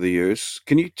festivals over the years.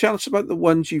 Can you tell us about the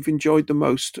ones you've enjoyed the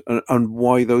most and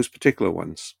why those particular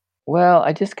ones? Well,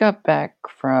 I just got back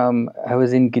I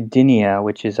was in Gdynia,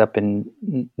 which is up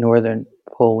in northern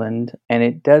Poland, and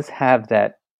it does have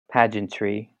that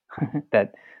pageantry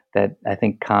that I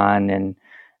think Cannes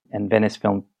and Venice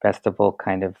Film Festival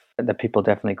that people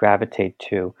definitely gravitate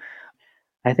to.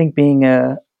 I think being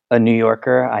a New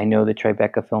Yorker, I know the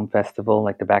Tribeca Film Festival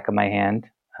like the back of my hand.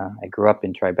 I grew up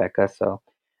in Tribeca, so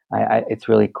it's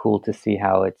really cool to see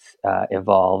how it's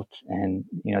evolved, and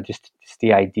just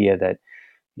the idea that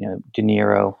De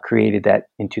Niro created that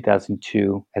in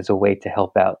 2002 as a way to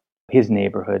help out his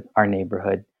neighborhood, our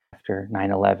neighborhood after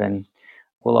 9/11.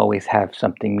 Will always have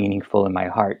something meaningful in my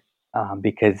heart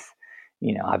because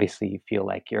obviously you feel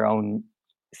like your own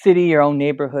city, your own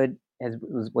neighborhood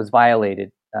was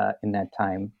violated in that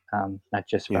time, not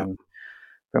just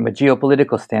from a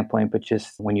geopolitical standpoint, but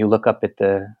just when you look up at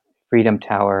the Freedom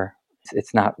Tower,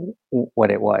 it's not what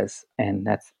it was, and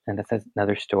that's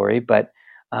another story. But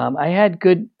I had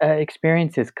good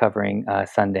experiences covering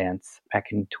Sundance back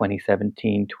in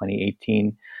 2017,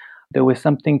 2018. There was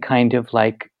something kind of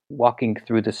like walking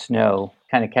through the snow,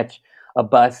 kind of catch a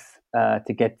bus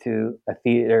to get to a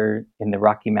theater in the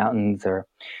Rocky Mountains, or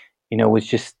was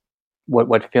just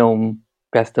what film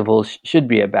festivals should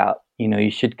be about.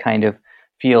 You should kind of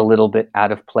feel a little bit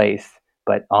out of place,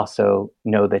 but also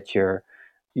know that you're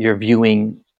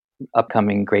viewing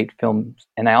upcoming great films.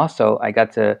 And I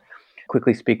got to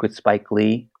quickly speak with Spike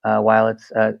Lee while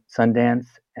it's Sundance,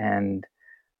 and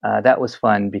that was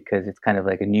fun because it's kind of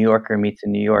like a New Yorker meets a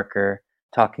New Yorker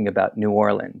talking about New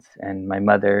Orleans, and my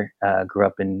mother grew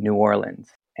up in New Orleans.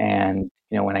 And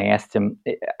when I asked him,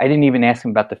 I didn't even ask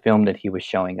him about the film that he was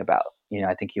showing about.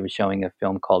 I think he was showing a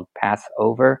film called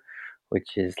Passover,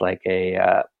 which is like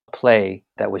a play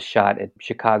that was shot at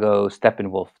Chicago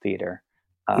Steppenwolf Theater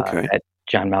Okay. that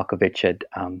John Malkovich had,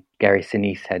 Gary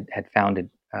Sinise had founded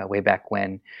way back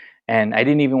when. And I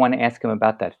didn't even want to ask him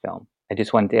about that film. I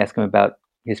just wanted to ask him about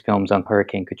his films on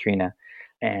Hurricane Katrina.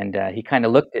 And he kind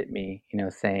of looked at me,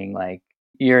 saying like,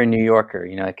 "You're a New Yorker."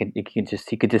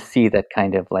 He could just see that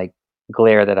kind of like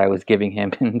glare that I was giving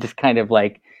him, and just kind of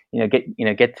like,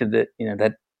 get to the,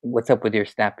 that what's up with your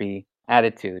snappy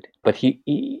attitude. But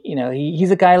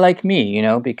he's a guy like me,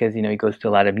 because he goes to a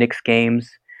lot of Knicks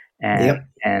games, and Yep.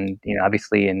 and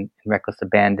obviously in Reckless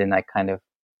Abandon I kind of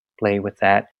play with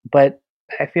that. But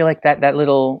I feel like that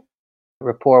little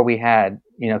rapport we had,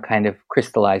 kind of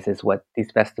crystallizes what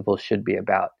these festivals should be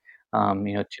about.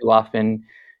 Too often,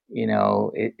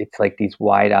 it's like these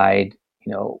wide-eyed,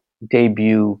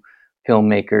 debut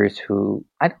filmmakers who,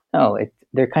 I don't know,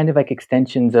 they're kind of like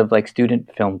extensions of like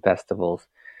student film festivals,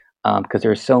 because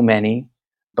there are so many.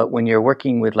 But when you're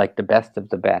working with like the best of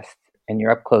the best and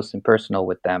you're up close and personal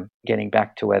with them, getting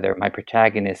back to whether my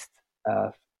protagonist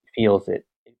feels it,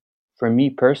 for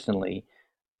me personally,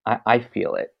 I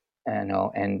feel it,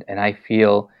 and I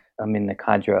feel I'm in the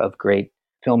cadre of great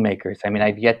filmmakers. I mean,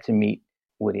 I've yet to meet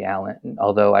Woody Allen,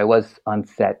 although I was on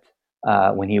set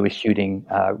when he was shooting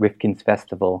Rifkin's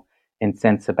Festival in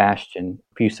San Sebastian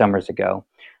a few summers ago.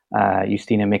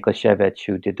 Justina Miklashevich,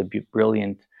 who did the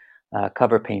brilliant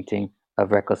cover painting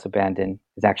of Reckless Abandon,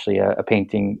 is actually a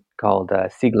painting called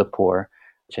Siglapur,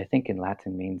 which I think in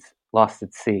Latin means lost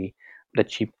at sea,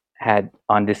 that she had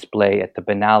on display at the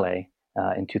Biennale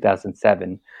in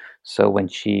 2007. So when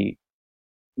she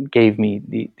gave me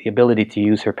the ability to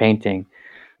use her painting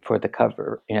for the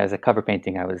cover, as a cover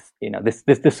painting, I was,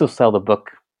 this will sell the book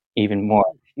even more.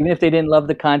 Even if they didn't love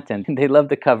the content, they love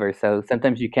the cover. So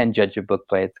sometimes you can judge a book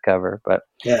by its cover. But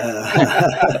Very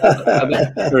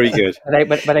good.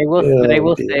 but I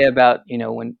will dear. say about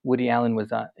when Woody Allen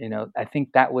was on, I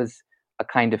think that was a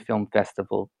kind of film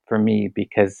festival for me,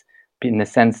 because in the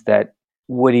sense that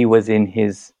Woody was in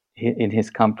his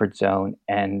comfort zone,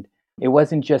 and it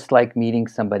wasn't just like meeting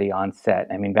somebody on set.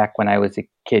 I mean, back when I was a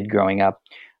kid growing up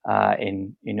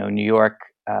in New York,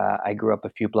 I grew up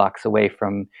a few blocks away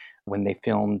from when they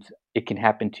filmed It Can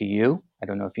Happen to You. I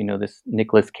don't know if you know this,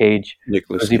 Nicolas Cage,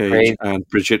 Nicolas Rosie Cage Perez. and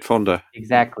Bridget Fonda.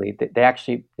 Exactly. They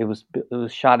actually, it was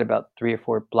shot about 3 or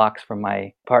 4 blocks from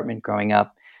my apartment growing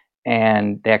up,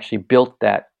 and they actually built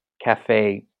that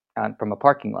cafe from a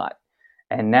parking lot,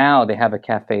 and now they have a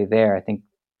cafe there. I think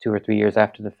 2 or 3 years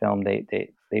after the film, they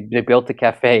built a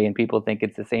cafe, and people think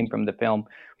it's the same from the film,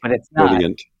 but it's not.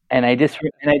 Brilliant. And I just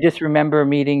remember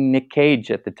meeting Nick Cage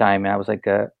at the time, and I was like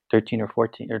 13 or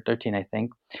 14 or 13, I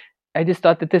think. I just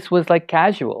thought that this was like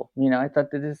casual, I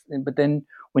thought that this, but then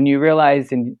when you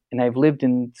realize, and I've lived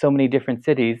in so many different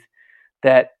cities,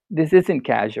 that this isn't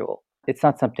casual. It's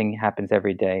not something that happens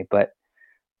every day. But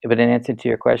in answer to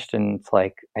your question, it's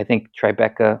like, I think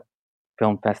Tribeca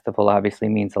Film Festival obviously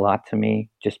means a lot to me,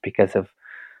 just because of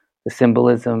the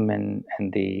symbolism, and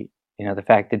the the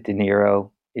fact that De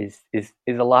Niro is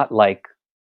a lot like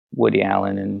Woody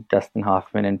Allen and Dustin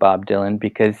Hoffman and Bob Dylan,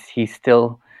 because he's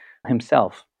still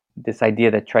himself. This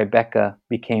idea that Tribeca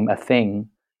became a thing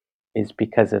is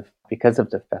because of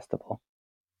the festival.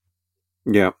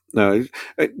 Yeah. No,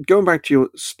 going back to your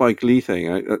Spike Lee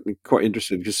thing, I'm quite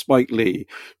interested, because Spike Lee,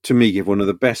 to me, gave one of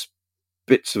the best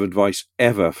bits of advice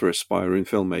ever for aspiring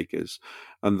filmmakers,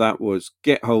 and that was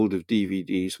get hold of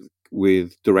DVDs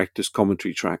with directors'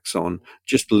 commentary tracks on.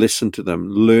 Just listen to them,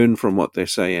 learn from what they're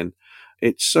saying.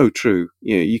 It's so true.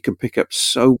 You can pick up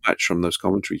so much from those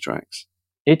commentary tracks.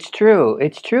 It's true.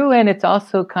 It's true, and it's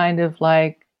also kind of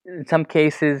like, in some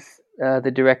cases,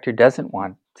 the director doesn't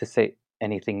want to say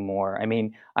anything more. I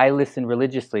mean, I listen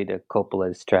religiously to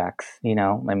Coppola's tracks.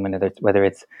 And whether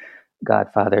it's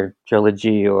Godfather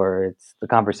trilogy, or it's The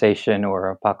Conversation,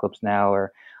 or Apocalypse Now,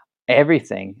 or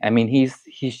everything. I mean, he's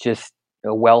just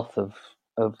a wealth of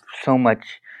so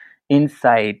much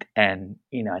insight. And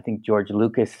I think George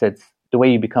Lucas said the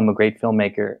way you become a great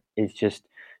filmmaker is just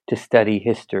to study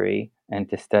history, and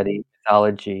to study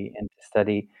mythology, and to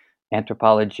study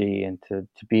anthropology, and to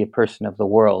be a person of the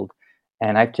world.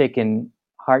 And I've taken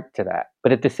heart to that.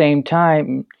 But at the same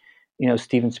time,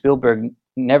 Steven Spielberg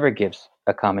never gives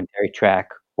a commentary track,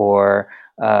 or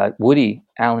Woody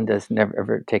Allen does never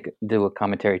ever do a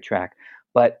commentary track.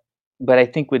 But I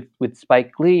think with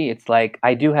Spike Lee, it's like,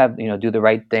 I do have, Do the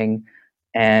Right Thing,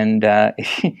 and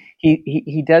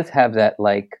he does have that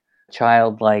like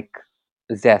childlike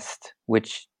zest,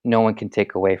 which no one can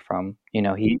take away from.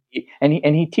 He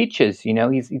teaches.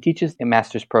 He teaches a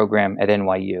master's program at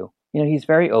NYU. He's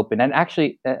very open. And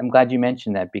actually, I'm glad you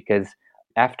mentioned that, because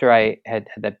after I had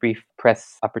that brief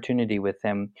press opportunity with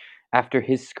him, after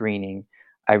his screening,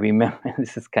 I remember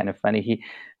this is kind of funny.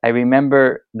 I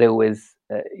remember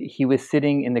he was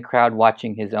sitting in the crowd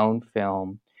watching his own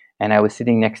film, and I was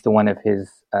sitting next to one of his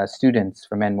students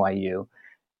from NYU,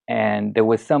 and there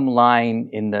was some line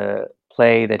in the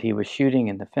play that he was shooting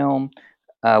in the film,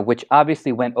 which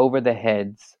obviously went over the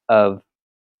heads of,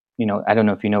 I don't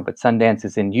know if you know, but Sundance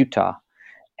is in Utah,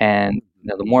 and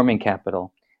the Mormon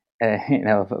capital,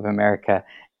 of America.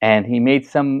 And he made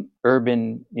some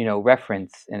urban,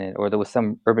 reference in it, or there was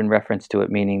some urban reference to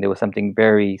it, meaning there was something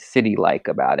very city-like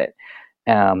about it.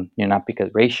 Not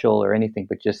because racial or anything,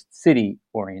 but just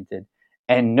city-oriented.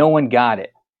 And no one got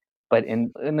it. But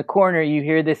in the corner, you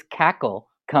hear this cackle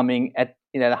coming at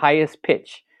the highest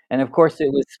pitch, and of course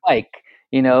it was Spike.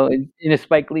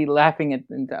 Spike Lee laughing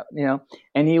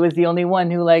and he was the only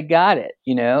one who got it.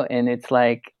 And it's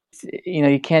like,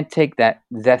 you can't take that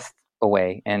zest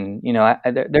away. And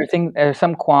there are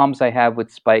some qualms I have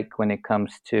with Spike when it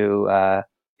comes to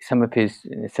some of his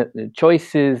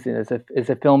choices as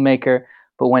a filmmaker,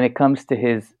 but when it comes to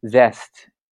his zest,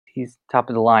 he's top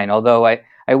of the line. Although I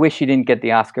wish he didn't get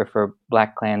the Oscar for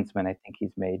Black Klansman. I think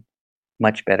he's made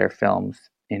much better films,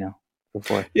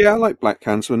 before. Yeah, I like Black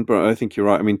Klansman, but I think you're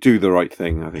right. I mean, Do the Right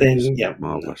Thing, I think is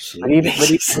marvelous. But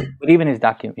even his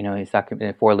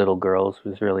document, Four Little Girls,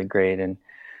 was really great. And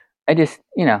I just,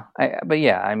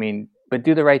 but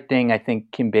Do the Right Thing, I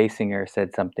think Kim Basinger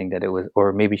said something that it was,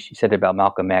 or maybe she said about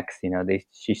Malcolm X,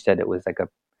 she said it was like a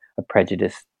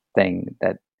prejudice thing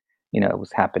that, it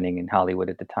was happening in Hollywood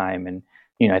at the time. And,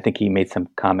 I think he made some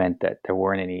comment that there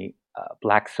weren't any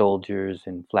Black Soldiers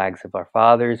and Flags of Our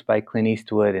Fathers by Clint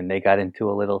Eastwood, and they got into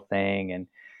a little thing. And,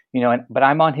 but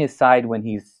I'm on his side when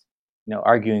he's,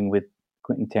 arguing with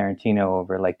Quentin Tarantino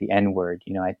over the N-word.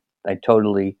 I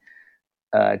totally,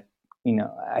 I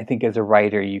think as a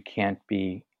writer, you can't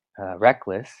be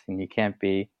reckless, and you can't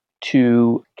be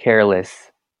too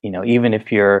careless, even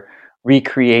if you're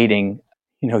recreating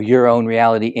your own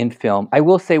reality in film. I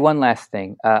will say one last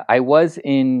thing. I was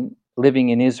living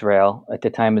in Israel at the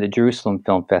time of the Jerusalem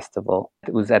Film Festival.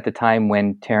 It was at the time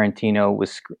when Tarantino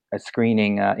was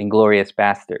screening Inglourious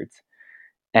Basterds.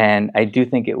 And I do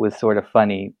think it was sort of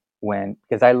funny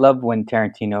because I love when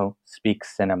Tarantino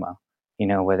speaks cinema,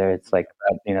 whether it's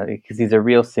because he's a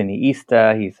real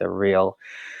cineasta, he's a real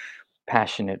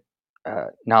passionate,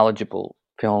 knowledgeable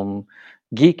film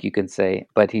geek, you could say,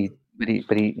 but he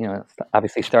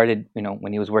obviously started,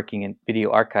 when he was working in video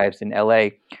archives in LA.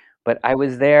 But I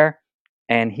was there,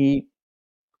 and he,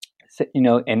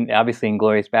 and obviously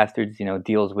Inglourious Basterds,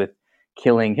 deals with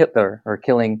killing Hitler, or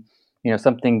killing,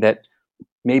 something that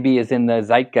maybe is in the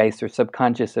zeitgeist or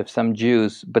subconscious of some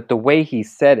Jews. But the way he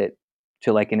said it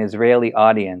to an Israeli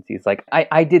audience, he's like,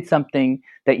 I did something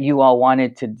that you all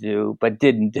wanted to do but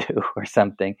didn't do, or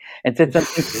something, and said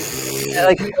something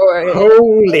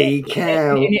holy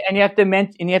cow. And you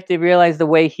have to realize the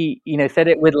way he said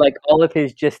it with all of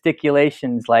his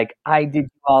gesticulations, I did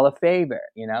you all a favor,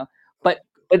 but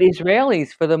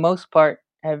Israelis for the most part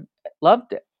have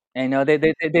loved it.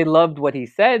 They loved what he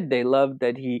said. They loved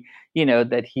that he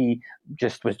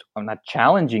just was, I'm not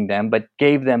challenging them, but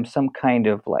gave them some kind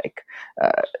of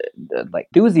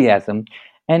enthusiasm.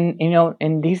 And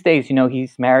and these days,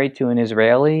 he's married to an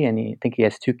Israeli, and I think he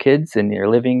has 2 kids, and they're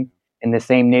living in the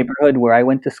same neighborhood where I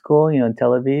went to school, in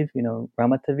Tel Aviv,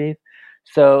 Ramat Aviv.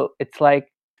 So it's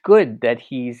good that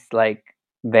he's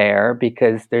there,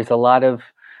 because there's a lot of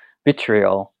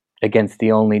vitriol against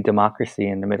the only democracy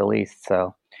in the Middle East.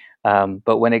 So.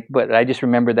 But I just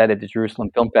remember that at the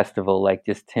Jerusalem Film Festival,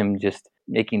 just him just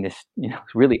making this,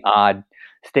 really odd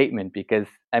statement, because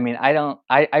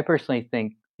I personally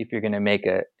think if you're going to make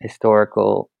a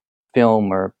historical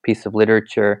film or piece of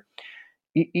literature,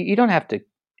 you don't have to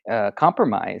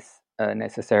compromise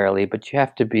necessarily, but you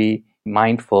have to be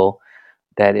mindful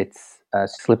that it's a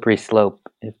slippery slope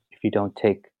if you don't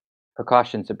take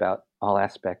precautions about all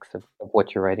aspects of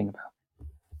what you're writing about.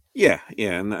 Yeah,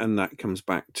 and that comes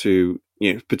back to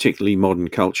particularly modern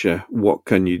culture. What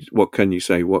can you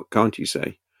say? What can't you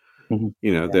say?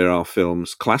 Mm-hmm. There are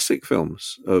films, classic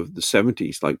films of the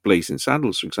 70s, like Blazing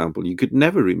Saddles, for example. You could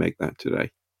never remake that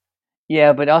today.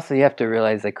 Yeah, but also you have to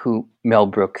realize who Mel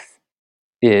Brooks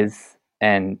is,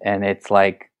 and it's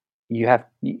you have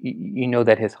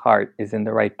that his heart is in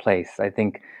the right place. I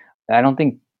don't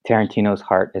think Tarantino's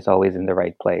heart is always in the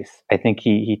right place. I think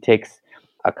he takes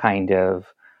a kind of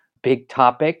big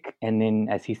topic, and then,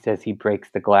 as he says, he breaks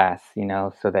the glass,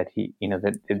 so that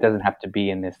that it doesn't have to be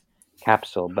in this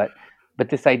capsule. But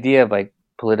this idea of like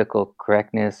political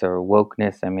correctness or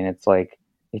wokeness, I mean, it's like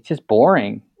it's just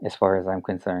boring as far as I'm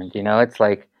concerned. It's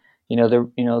like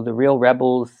the real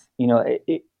rebels,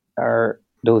 are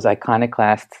those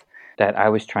iconoclasts that I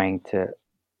was trying to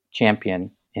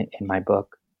champion in my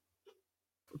book.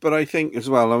 But I think as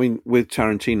well, I mean, with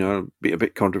Tarantino, be a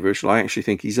bit controversial. I actually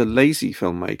think he's a lazy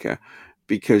filmmaker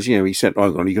because, he said,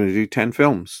 I'm only going to do 10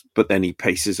 films, but then he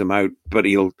paces them out, but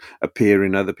he'll appear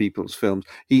in other people's films.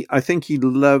 I think he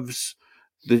loves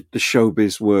the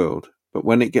showbiz world, but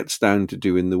when it gets down to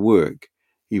doing the work,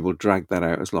 he will drag that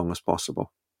out as long as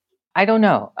possible. I don't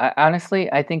know. Honestly,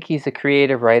 I think he's a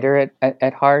creative writer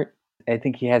at heart. I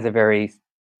think he has a very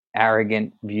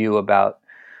arrogant view about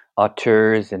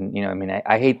auteurs, and I mean,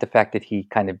 I hate the fact that he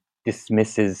kind of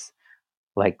dismisses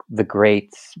like the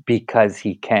greats because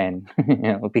he can,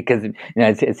 because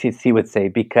as he would say,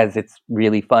 because it's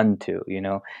really fun to,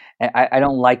 And I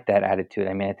don't like that attitude.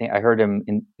 I mean, I think I heard him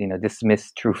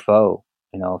dismiss Truffaut,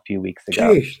 a few weeks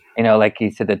ago. Jeez. Like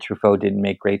he said that Truffaut didn't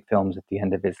make great films at the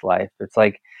end of his life. It's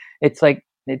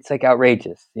like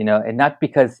outrageous, and not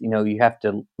because you have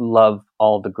to love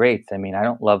all the greats. I mean, I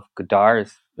don't love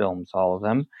Godard's films, all of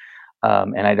them,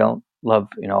 and I don't love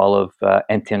all of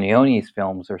Antonioni's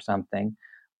films or something,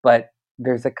 but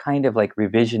there's a kind of like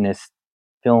revisionist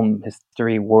film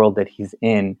history world that he's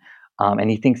in, and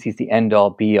he thinks he's the end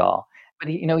all be all. But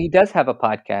he does have a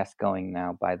podcast going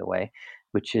now, by the way,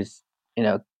 which is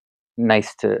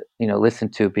nice to listen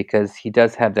to, because he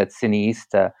does have that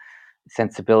cineasta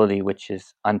sensibility, which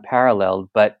is unparalleled.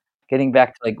 But getting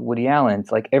back to like Woody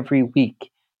Allen's, like every week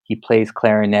he plays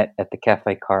clarinet at the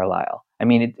Cafe Carlyle. I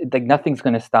mean, like nothing's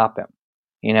going to stop him,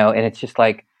 and it's just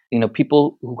like,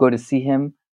 people who go to see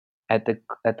him at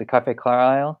the Cafe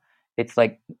Carlyle, it's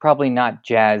like probably not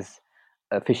jazz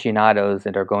aficionados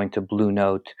that are going to Blue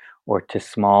Note or to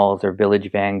Smalls or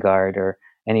Village Vanguard or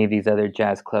any of these other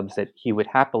jazz clubs that he would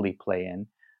happily play in.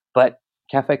 But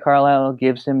Cafe Carlyle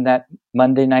gives him that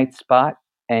Monday night spot,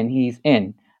 and he's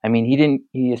in. I mean,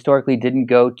 he historically didn't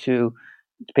go to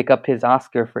pick up his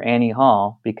Oscar for Annie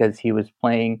Hall because he was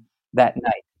playing that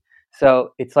night.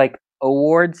 So it's like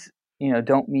awards,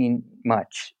 don't mean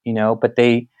much, but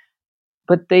they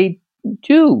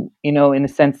do, in the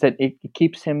sense that it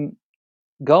keeps him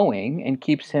going and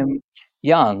keeps him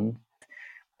young.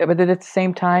 But then at the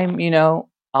same time,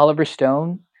 Oliver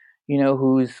Stone,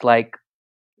 who's like,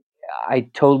 I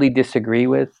totally disagree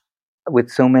with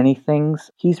so many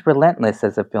things. He's relentless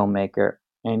as a filmmaker,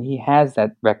 and he has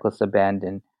that reckless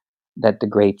abandon that the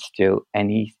greats do.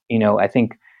 And I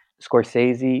think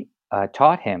Scorsese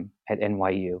taught him at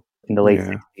NYU in the late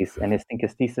Yeah. 60s, and I think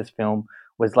his thesis film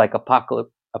was like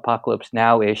Apocalypse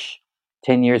Now-ish,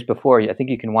 10 years before. I think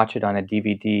you can watch it on a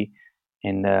DVD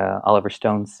in the Oliver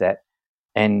Stone set.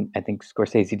 And I think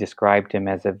Scorsese described him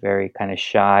as a very kind of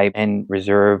shy and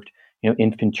reserved,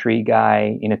 infantry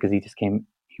guy, because he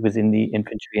was in the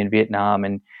infantry in Vietnam,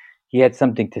 and he had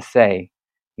something to say.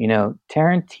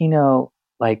 Tarantino,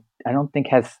 like, I don't think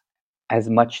has as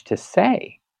much to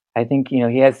say. I think,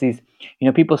 he has these,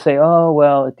 people say, oh,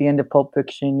 well, at the end of Pulp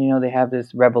Fiction, they have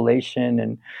this revelation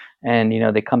and,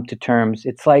 they come to terms.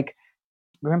 It's like,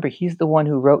 remember, he's the one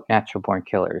who wrote Natural Born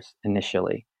Killers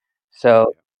initially.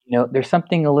 So, there's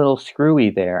something a little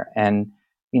screwy there. And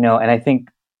I think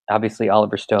obviously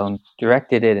Oliver Stone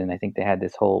directed it, and I think they had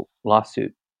this whole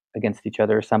lawsuit against each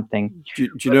other or something. Do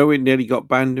you know it nearly got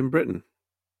banned in Britain?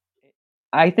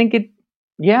 I think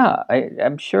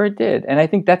I'm sure it did. And I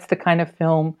think that's the kind of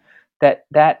film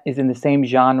that is in the same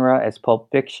genre as Pulp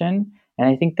Fiction. And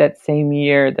I think that same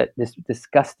year that this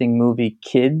disgusting movie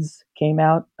Kids came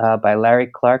out by Larry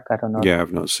Clark. I don't know. Yeah,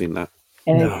 I've not seen that.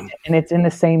 And, No. it's in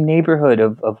the same neighborhood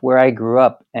of where I grew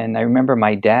up. And I remember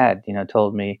my dad,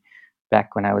 told me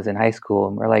back when I was in high school,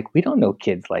 and we're like, we don't know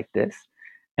kids like this.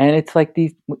 And it's like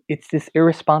it's this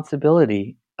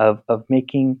irresponsibility of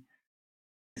making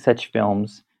such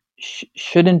films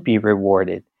shouldn't be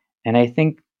rewarded. And I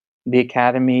think the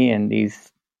Academy and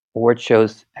these award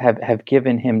shows have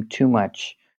given him too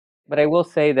much. But I will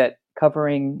say that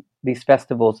covering these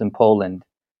festivals in Poland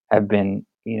have been,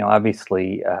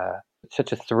 obviously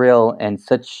such a thrill and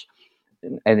such,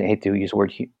 I hate to use the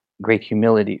word great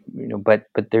humility, but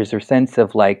there's a sense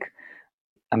of like,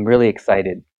 I'm really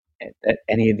excited at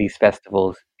any of these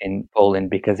festivals in Poland,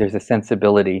 because there's a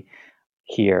sensibility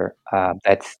here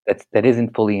that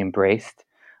isn't fully embraced,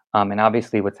 and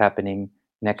obviously what's happening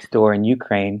next door in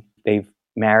Ukraine, they've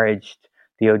married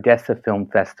the Odessa Film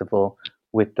Festival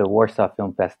with the Warsaw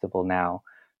Film Festival now.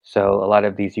 So a lot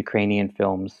of these Ukrainian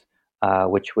films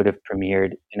which would have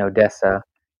premiered in Odessa,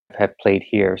 have played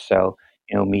here. So,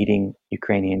 meeting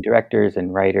Ukrainian directors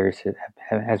and writers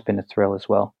has been a thrill as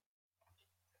well.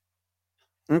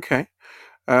 Okay.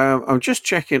 I'm just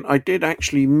checking. I did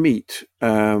actually meet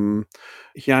Jan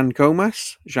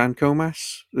Komas,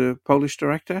 the Polish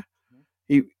director.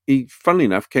 He, funnily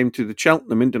enough, came to the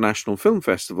Cheltenham International Film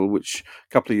Festival, which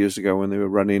a couple of years ago when they were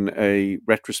running a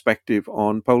retrospective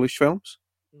on Polish films.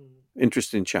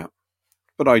 Interesting chap.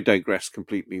 But I digress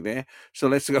completely there. So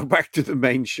let's go back to the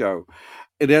main show.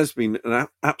 It has been an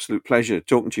absolute pleasure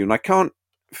talking to you, and I can't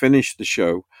finish the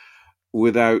show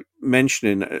without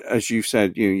mentioning, as you've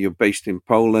said, you're based in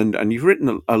Poland, and you've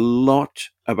written a lot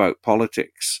about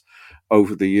politics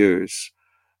over the years,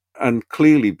 and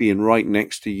clearly being right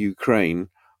next to Ukraine.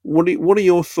 What are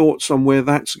your thoughts on where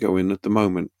that's going at the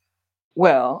moment?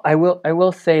 Well, I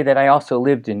will say that I also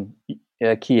lived in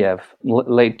Kiev,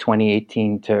 late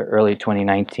 2018 to early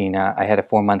 2019. I had a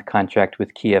 4-month contract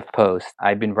with Kiev Post.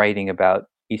 I've been writing about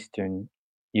Eastern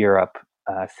Europe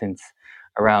since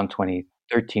around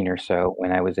 2013 or so,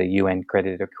 when I was a UN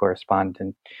credited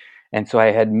correspondent. And so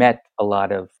I had met a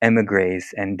lot of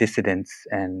emigres and dissidents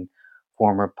and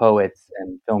former poets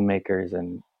and filmmakers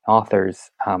and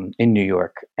authors in New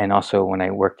York, and also when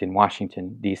I worked in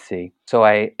Washington, D.C. So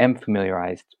I am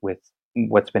familiarized with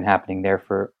what's been happening there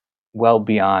for well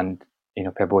beyond,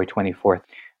 February 24th,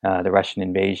 the Russian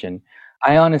invasion.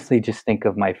 I honestly just think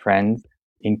of my friends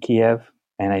in Kiev,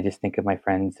 and I just think of my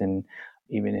friends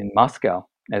even in Moscow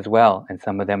as well. And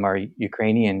some of them are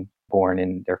Ukrainian born,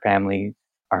 and their families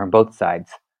are on both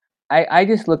sides. I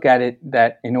just look at it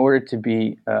that in order to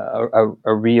be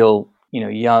a real,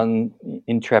 young,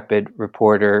 intrepid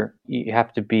reporter, you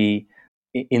have to be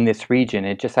in this region.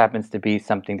 It just happens to be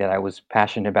something that I was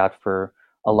passionate about for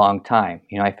a long time.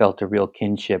 I felt a real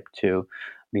kinship to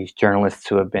these journalists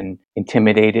who have been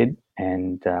intimidated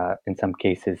and, in some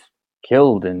cases,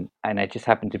 killed, and I just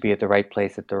happened to be at the right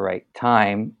place at the right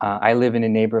time. I live in a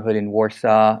neighborhood in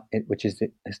Warsaw, which is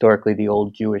historically the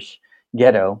old Jewish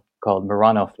ghetto, called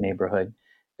Mironov neighborhood.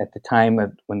 At the time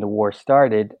of when the war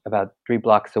started, about 3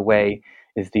 blocks away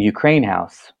is the Ukraine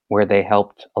House, where they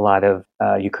helped a lot of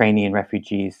Ukrainian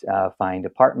refugees find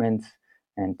apartments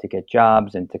and to get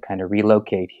jobs and to kind of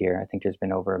relocate here. I think there's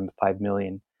been over 5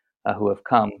 million who have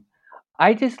come.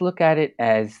 I just look at it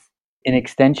as an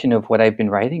extension of what I've been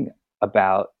writing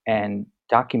about and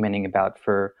documenting about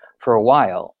for a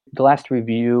while. The last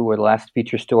review or the last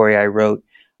feature story I wrote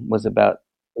was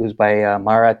by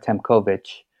Mara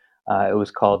Temkovich. It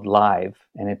was called Live,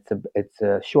 and it's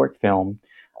a short film,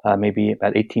 maybe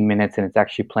about 18 minutes, and it's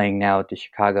actually playing now at the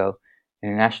Chicago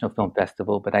International Film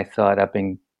Festival. But I saw it up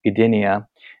in Gdynia,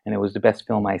 and it was the best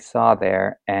film I saw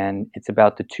there. And it's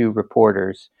about the 2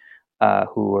 reporters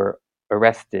who were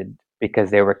arrested because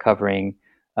they were covering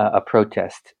a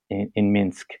protest in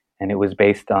Minsk, and it was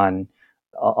based on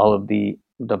all of the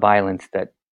violence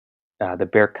that the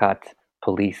Berkat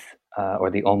police or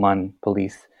the Oman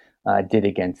police did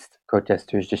against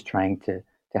protesters just trying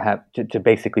to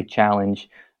basically challenge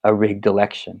a rigged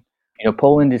election.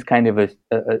 Poland is kind of a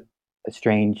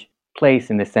strange place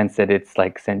in the sense that it's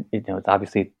like, it's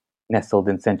obviously nestled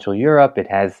in Central Europe. It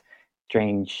has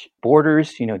strange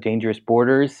borders, dangerous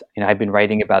borders. I've been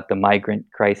writing about the migrant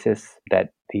crisis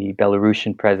that the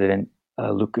Belarusian president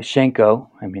Lukashenko,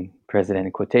 president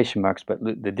in quotation marks, but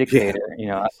the dictator,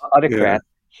 autocrat,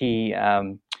 he,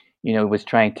 was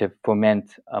trying to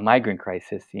foment a migrant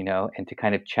crisis, and to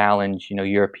kind of challenge,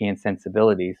 European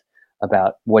sensibilities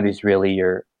about what is really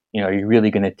are you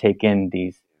really going to take in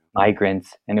these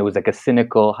migrants? And it was like a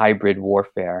cynical hybrid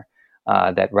warfare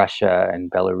that Russia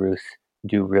and Belarus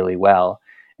do really well.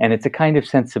 And it's a kind of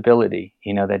sensibility,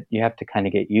 that you have to kind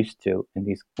of get used to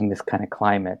in this kind of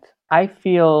climate. I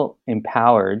feel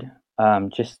empowered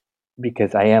just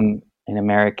because I am an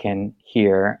American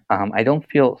here. I don't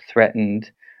feel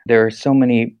threatened. There are so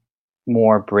many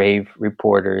more brave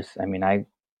reporters. I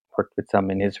worked with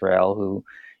some in Israel who,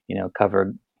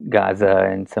 cover Gaza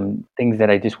and some things that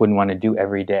I just wouldn't want to do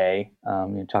every day.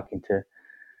 Talking to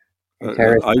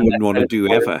terrorists. I wouldn't want to do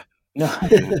ever. No,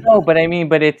 no, but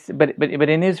but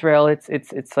in Israel,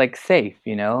 it's like safe,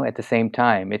 at the same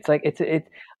time. It's like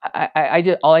I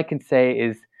just, all I can say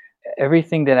is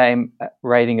everything that I'm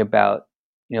writing about,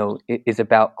 is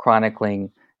about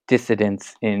chronicling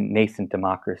dissidents in nascent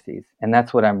democracies, and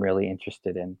that's what I'm really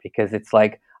interested in, because it's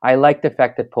like I like the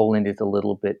fact that Poland is a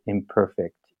little bit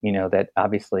imperfect, that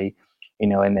obviously,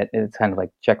 and that it's kind of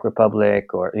like Czech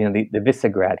Republic or the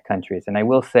Visegrad countries, and I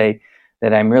will say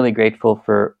that I'm really grateful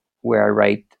for where I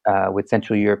write with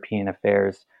Central European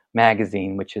Affairs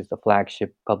magazine, which is the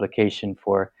flagship publication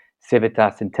for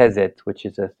Civitas Intezit, which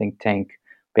is a think tank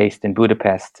based in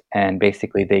Budapest, and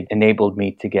basically they enabled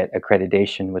me to get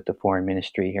accreditation with the foreign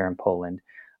ministry here in Poland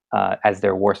as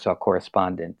their Warsaw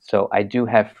correspondent. So I do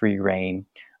have free reign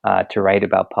to write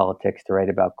about politics, to write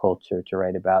about culture, to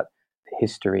write about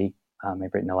history.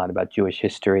 I've written a lot about Jewish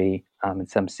history in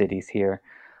some cities here.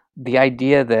 The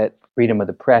idea that freedom of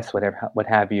the press, what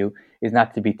have you, is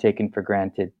not to be taken for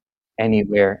granted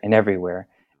anywhere and everywhere.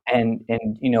 And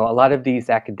a lot of these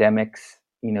academics,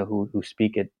 who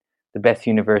speak at the best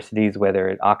universities, whether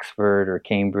at Oxford or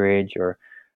Cambridge or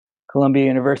Columbia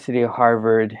University or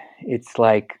Harvard, it's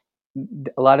like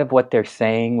a lot of what they're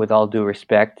saying, with all due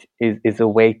respect, is a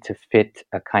way to fit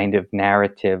a kind of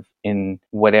narrative in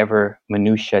whatever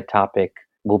minutia topic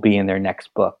will be in their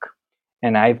next book.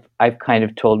 And I've kind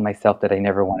of told myself that I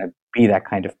never want to be that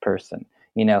kind of person.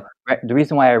 The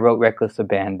reason why I wrote Reckless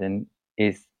Abandon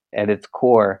is, at its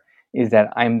core, is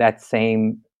that I'm that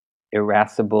same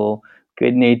irascible,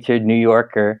 good-natured New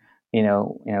Yorker,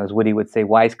 as Woody would say,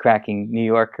 wisecracking New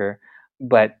Yorker,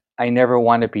 but I never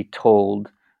want to be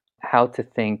told how to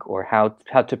think or how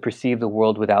to perceive the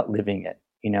world without living it.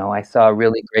 I saw a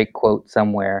really great quote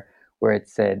somewhere where it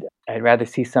said, "I'd rather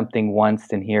see something once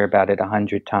than hear about it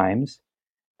 100 times."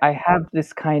 I have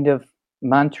this kind of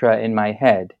mantra in my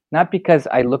head, not because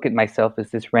I look at myself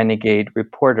as this renegade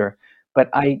reporter, but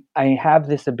I have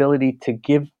this ability to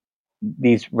give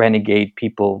these renegade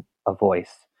people a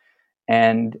voice.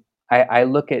 And I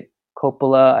look at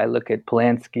Coppola, I look at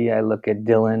Polanski, I look at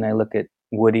Dylan, I look at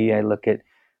Woody, I look at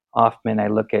Hoffman, I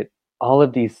look at all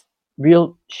of these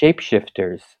real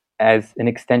shapeshifters as an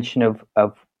extension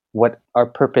of what our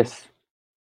purpose,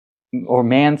 or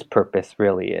man's purpose,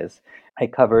 really is. I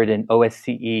covered an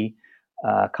OSCE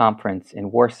conference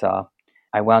in Warsaw.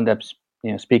 I wound up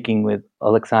speaking with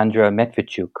Alexandra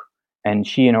Medvedchuk, and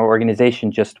she and her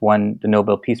organization just won the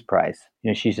Nobel Peace Prize.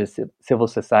 She's a civil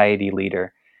society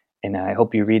leader, and I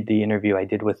hope you read the interview I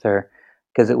did with her,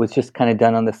 because it was just kind of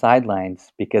done on the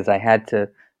sidelines, because I had to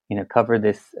cover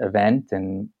this event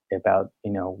and about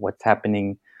what's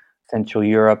happening. Central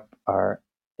Europe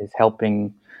is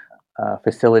helping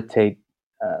facilitate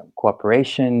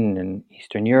cooperation in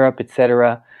Eastern Europe,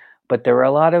 etc. But there were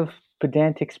a lot of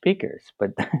pedantic speakers.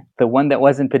 But the one that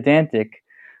wasn't pedantic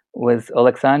was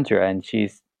Alexandra,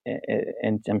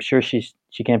 and I'm sure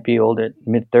she can't be older,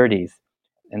 mid-30s.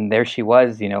 And there she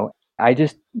was. I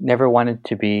just never wanted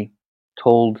to be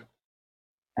told,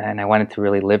 and I wanted to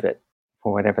really live it,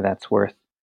 for whatever that's worth.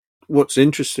 What's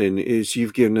interesting is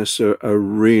you've given us a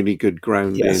really good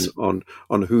grounding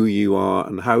on who you are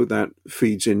and how that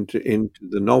feeds into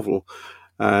the novel.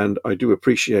 And I do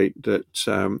appreciate that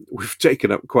we've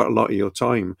taken up quite a lot of your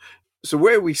time. So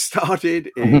where we started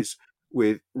is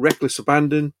with Reckless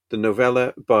Abandon, the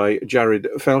novella by Jared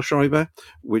Fellschreiber,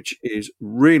 which is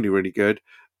really, really good.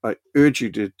 I urge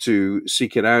you to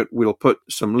seek it out. We'll put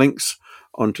some links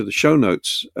onto the show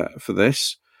notes for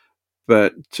this.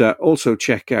 But also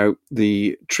check out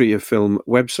the Tria Film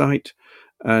website.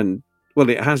 And, well,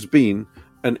 it has been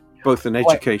both an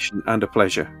education and a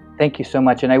pleasure. Thank you so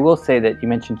much. And I will say that you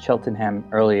mentioned Cheltenham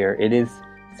earlier. It is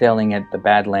selling at the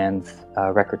Badlands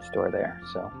record store there.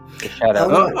 So a shout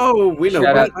out. We know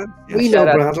Badlands. Yes. We know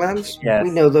Badlands. Yes. We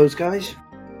know those guys.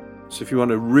 So if you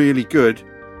want a really good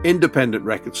independent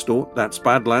record store, that's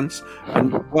Badlands.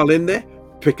 And while in there,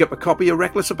 pick up a copy of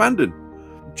Reckless Abandon.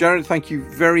 Jared, thank you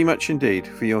very much indeed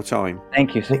for your time.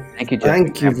 Thank you. Thank you, Jeff.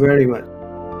 Thank you very much.